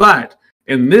fanfare. But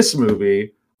in this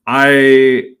movie,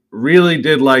 I really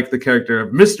did like the character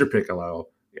of Mr. Piccolo,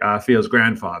 Fio's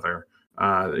grandfather.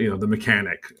 The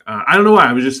mechanic. I don't know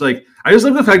why. I just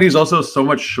love the fact he's also so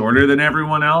much shorter than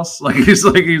everyone else. He's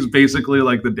basically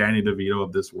like the Danny DeVito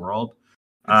of this world.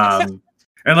 And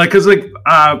because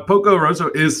Porco Rosso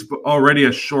is already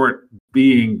a short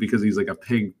being because he's like a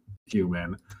pig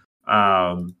human.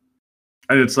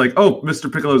 And it's like, oh, Mr.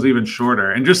 Piccolo's even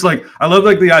shorter. And just like, I love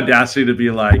like the audacity to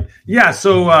be like, yeah,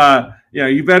 so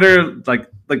you better like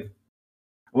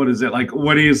what is it? Like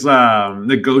what he's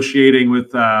negotiating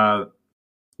with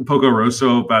Porco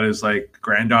Rosso about his like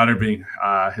granddaughter being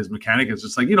his mechanic. Is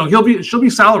just like, she'll be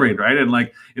salaried, right? And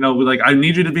like, I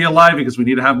need you to be alive because we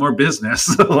need to have more business.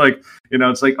 It's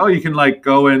like, oh, you can like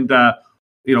go and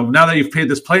now that you've paid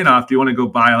this plane off, do you want to go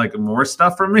buy like more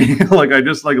stuff from me? Like, I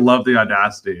just like love the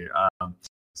audacity.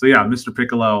 So yeah, Mr.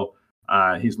 Piccolo,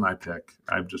 he's my pick.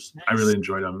 I really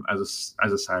enjoyed him as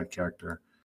a side character.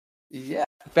 Yeah,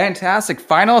 fantastic.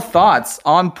 Final thoughts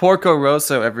on Porco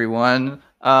Rosso, everyone.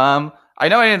 I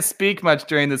know I didn't speak much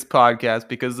during this podcast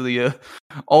because the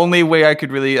only way I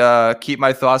could really keep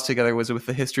my thoughts together was with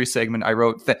the history segment I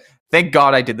wrote. Thank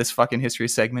God I did this fucking history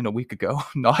segment a week ago,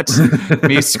 not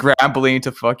me scrambling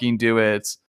to fucking do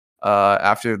it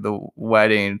after the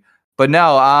wedding. But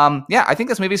no, I think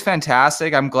this movie's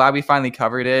fantastic. I'm glad we finally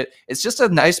covered it. It's just a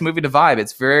nice movie to vibe.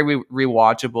 It's very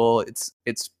rewatchable.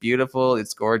 It's beautiful.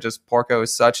 It's gorgeous. Porco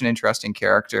is such an interesting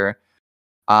character.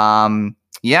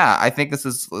 I think this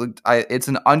is it's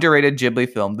an underrated Ghibli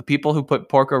film. The people who put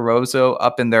Porco Rosso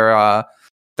up in their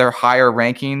higher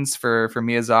rankings for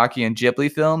Miyazaki and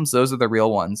Ghibli films, those are the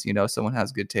real ones. Someone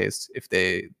has good taste if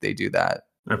they do that.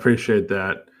 I appreciate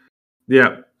that.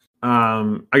 Yeah.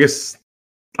 I guess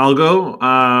I'll go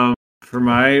for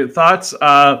my thoughts.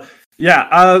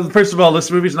 First of all,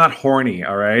 this movie's not horny,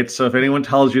 all right? So if anyone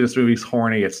tells you this movie's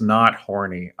horny, it's not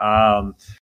horny.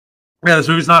 This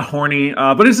movie's not horny,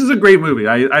 but this is a great movie.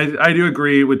 I do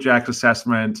agree with Jack's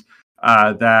assessment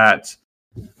that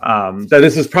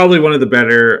this is probably one of the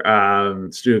better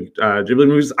Studio Ghibli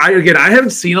movies. I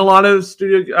haven't seen a lot of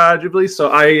Studio Ghibli,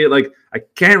 so I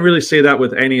can't really say that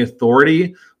with any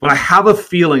authority. But I have a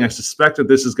feeling, I suspect that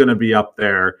this is going to be up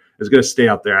there. It's going to stay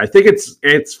up there. I think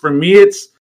it's for me, it's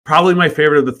probably my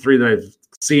favorite of the three that I've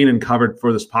seen and covered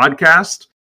for this podcast.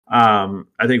 I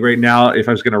think right now, if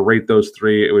I was going to rate those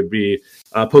three, it would be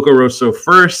Porco Rosso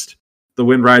first, The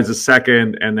Wind Rises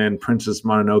second, and then Princess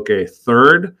Mononoke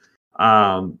third.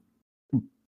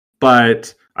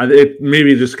 But it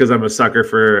maybe just because I'm a sucker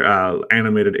for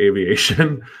animated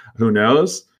aviation, who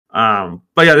knows?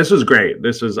 But yeah, this was great.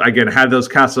 This was, again, had those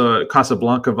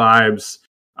Casablanca vibes.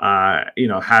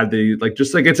 Had the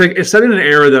it's set in an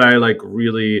era that I like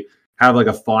really have like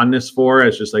a fondness for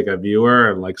as just like a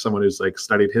viewer and like someone who's like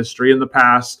studied history in the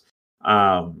past,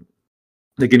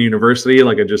 like in university.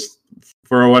 Like, it just,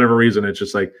 for whatever reason, it's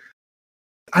just like,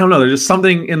 I don't know, there's just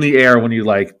something in the air when you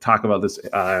like talk about this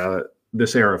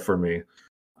era for me.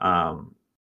 But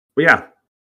yeah,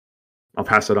 I'll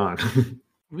pass it on.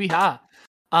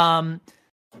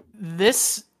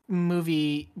 This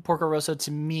movie, Porco Rosso,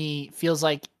 to me feels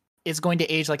like it's going to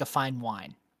age like a fine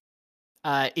wine.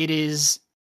 It is,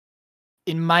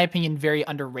 in my opinion, very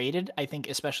underrated. I think,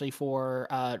 especially for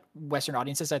Western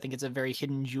audiences, I think it's a very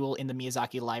hidden jewel in the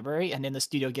Miyazaki library and in the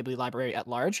Studio Ghibli library at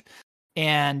large.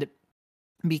 And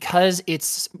because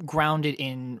it's grounded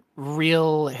in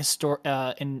real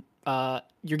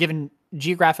you're given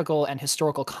geographical and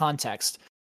historical context,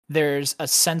 there's a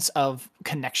sense of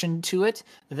connection to it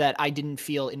that I didn't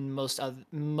feel in most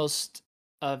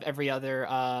every other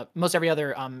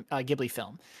Ghibli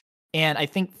film. And I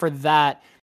think for that,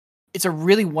 it's a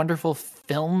really wonderful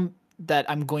film that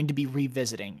I'm going to be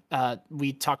revisiting.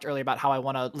 We talked earlier about how I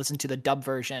want to listen to the dub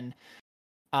version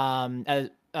to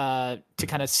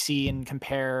kind of see and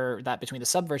compare that between the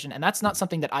sub version. And that's not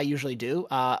something that I usually do.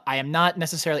 I am not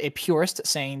necessarily a purist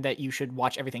saying that you should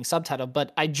watch everything subtitled,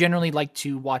 but I generally like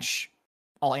to watch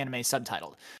all anime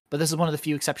subtitled. But this is one of the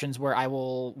few exceptions where I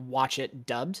will watch it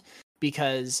dubbed,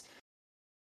 because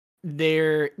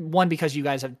because you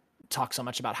guys have talked so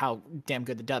much about how damn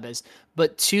good the dub is,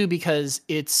 but two, because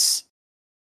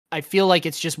I feel like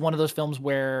it's just one of those films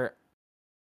where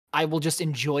I will just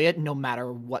enjoy it no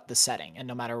matter what the setting and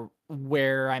no matter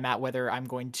where I'm at, whether I'm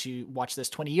going to watch this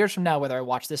 20 years from now, whether I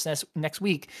watch this next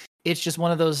week. It's just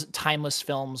one of those timeless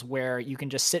films where you can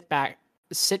just sit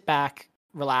back,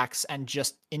 relax, and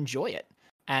just enjoy it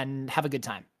and have a good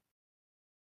time.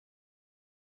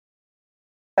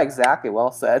 Exactly.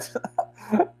 Well said.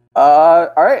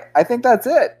 All right. I think that's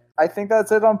it.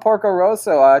 On Porco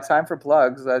Rosso. Time for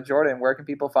plugs. Jordan, where can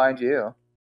people find you?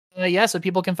 So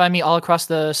people can find me all across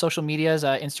the social medias,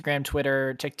 Instagram,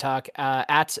 Twitter, TikTok,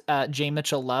 at J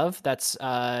Mitchell Love. That's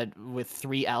with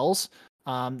 3 L's.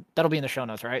 That'll be in the show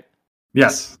notes, right?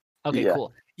 Yes. Okay, yeah.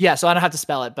 Cool. Yeah, so I don't have to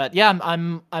spell it, but yeah,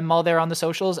 I'm all there on the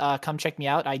socials. Come check me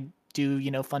out. I do,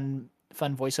 fun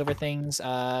voiceover things.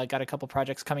 Got a couple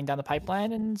projects coming down the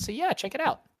pipeline, and so yeah, check it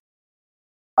out.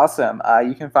 Awesome.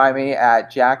 You can find me at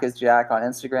Jack is Jack on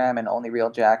Instagram and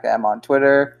OnlyRealJackM on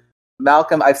Twitter.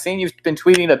 Malcolm, I've seen you've been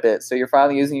tweeting a bit, so you're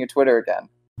finally using your Twitter again.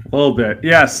 A little bit,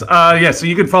 yes. So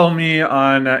you can follow me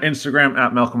on Instagram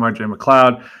at Malcolm RJ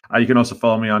McLeod. You can also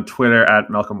follow me on Twitter at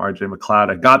Malcolm RJ McLeod.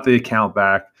 I got the account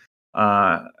back,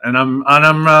 and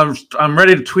I'm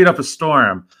ready to tweet up a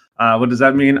storm. What does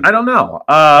that mean? I don't know.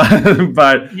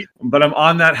 But I'm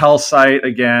on that hell site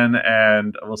again,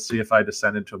 and we'll see if I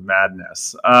descend into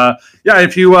madness.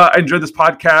 If you enjoyed this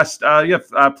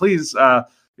podcast, please.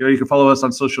 You can follow us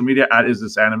on social media at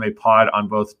IsThisAnimePod on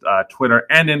both Twitter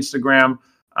and Instagram.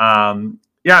 And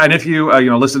if you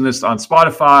listen to this on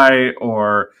Spotify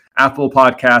or Apple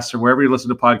Podcasts or wherever you listen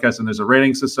to podcasts and there's a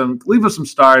rating system, leave us some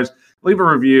stars, leave a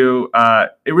review.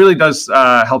 It really does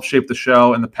help shape the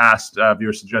show. In the past,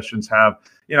 viewer suggestions have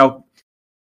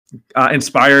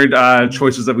inspired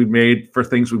choices that we've made for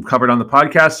things we've covered on the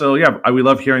podcast. So we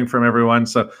love hearing from everyone.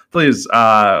 So please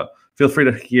feel free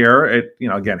to hear it.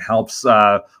 Again, helps.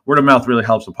 Word of mouth really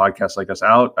helps a podcast like us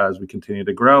out as we continue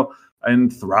to grow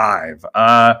and thrive.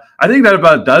 I think that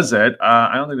about does it.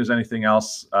 I don't think there's anything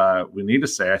else we need to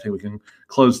say. I think we can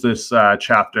close this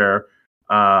chapter.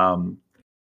 For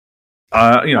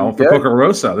Porco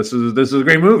Rosso. This is a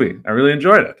great movie. I really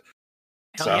enjoyed it.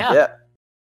 Hell yeah.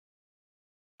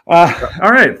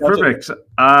 All right, perfect.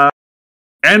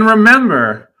 And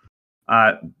remember,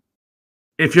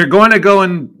 if you're going to go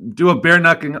and do a bare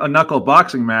knuckle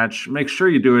boxing match, make sure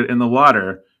you do it in the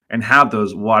water and have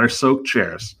those water-soaked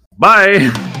chairs.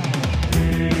 Bye.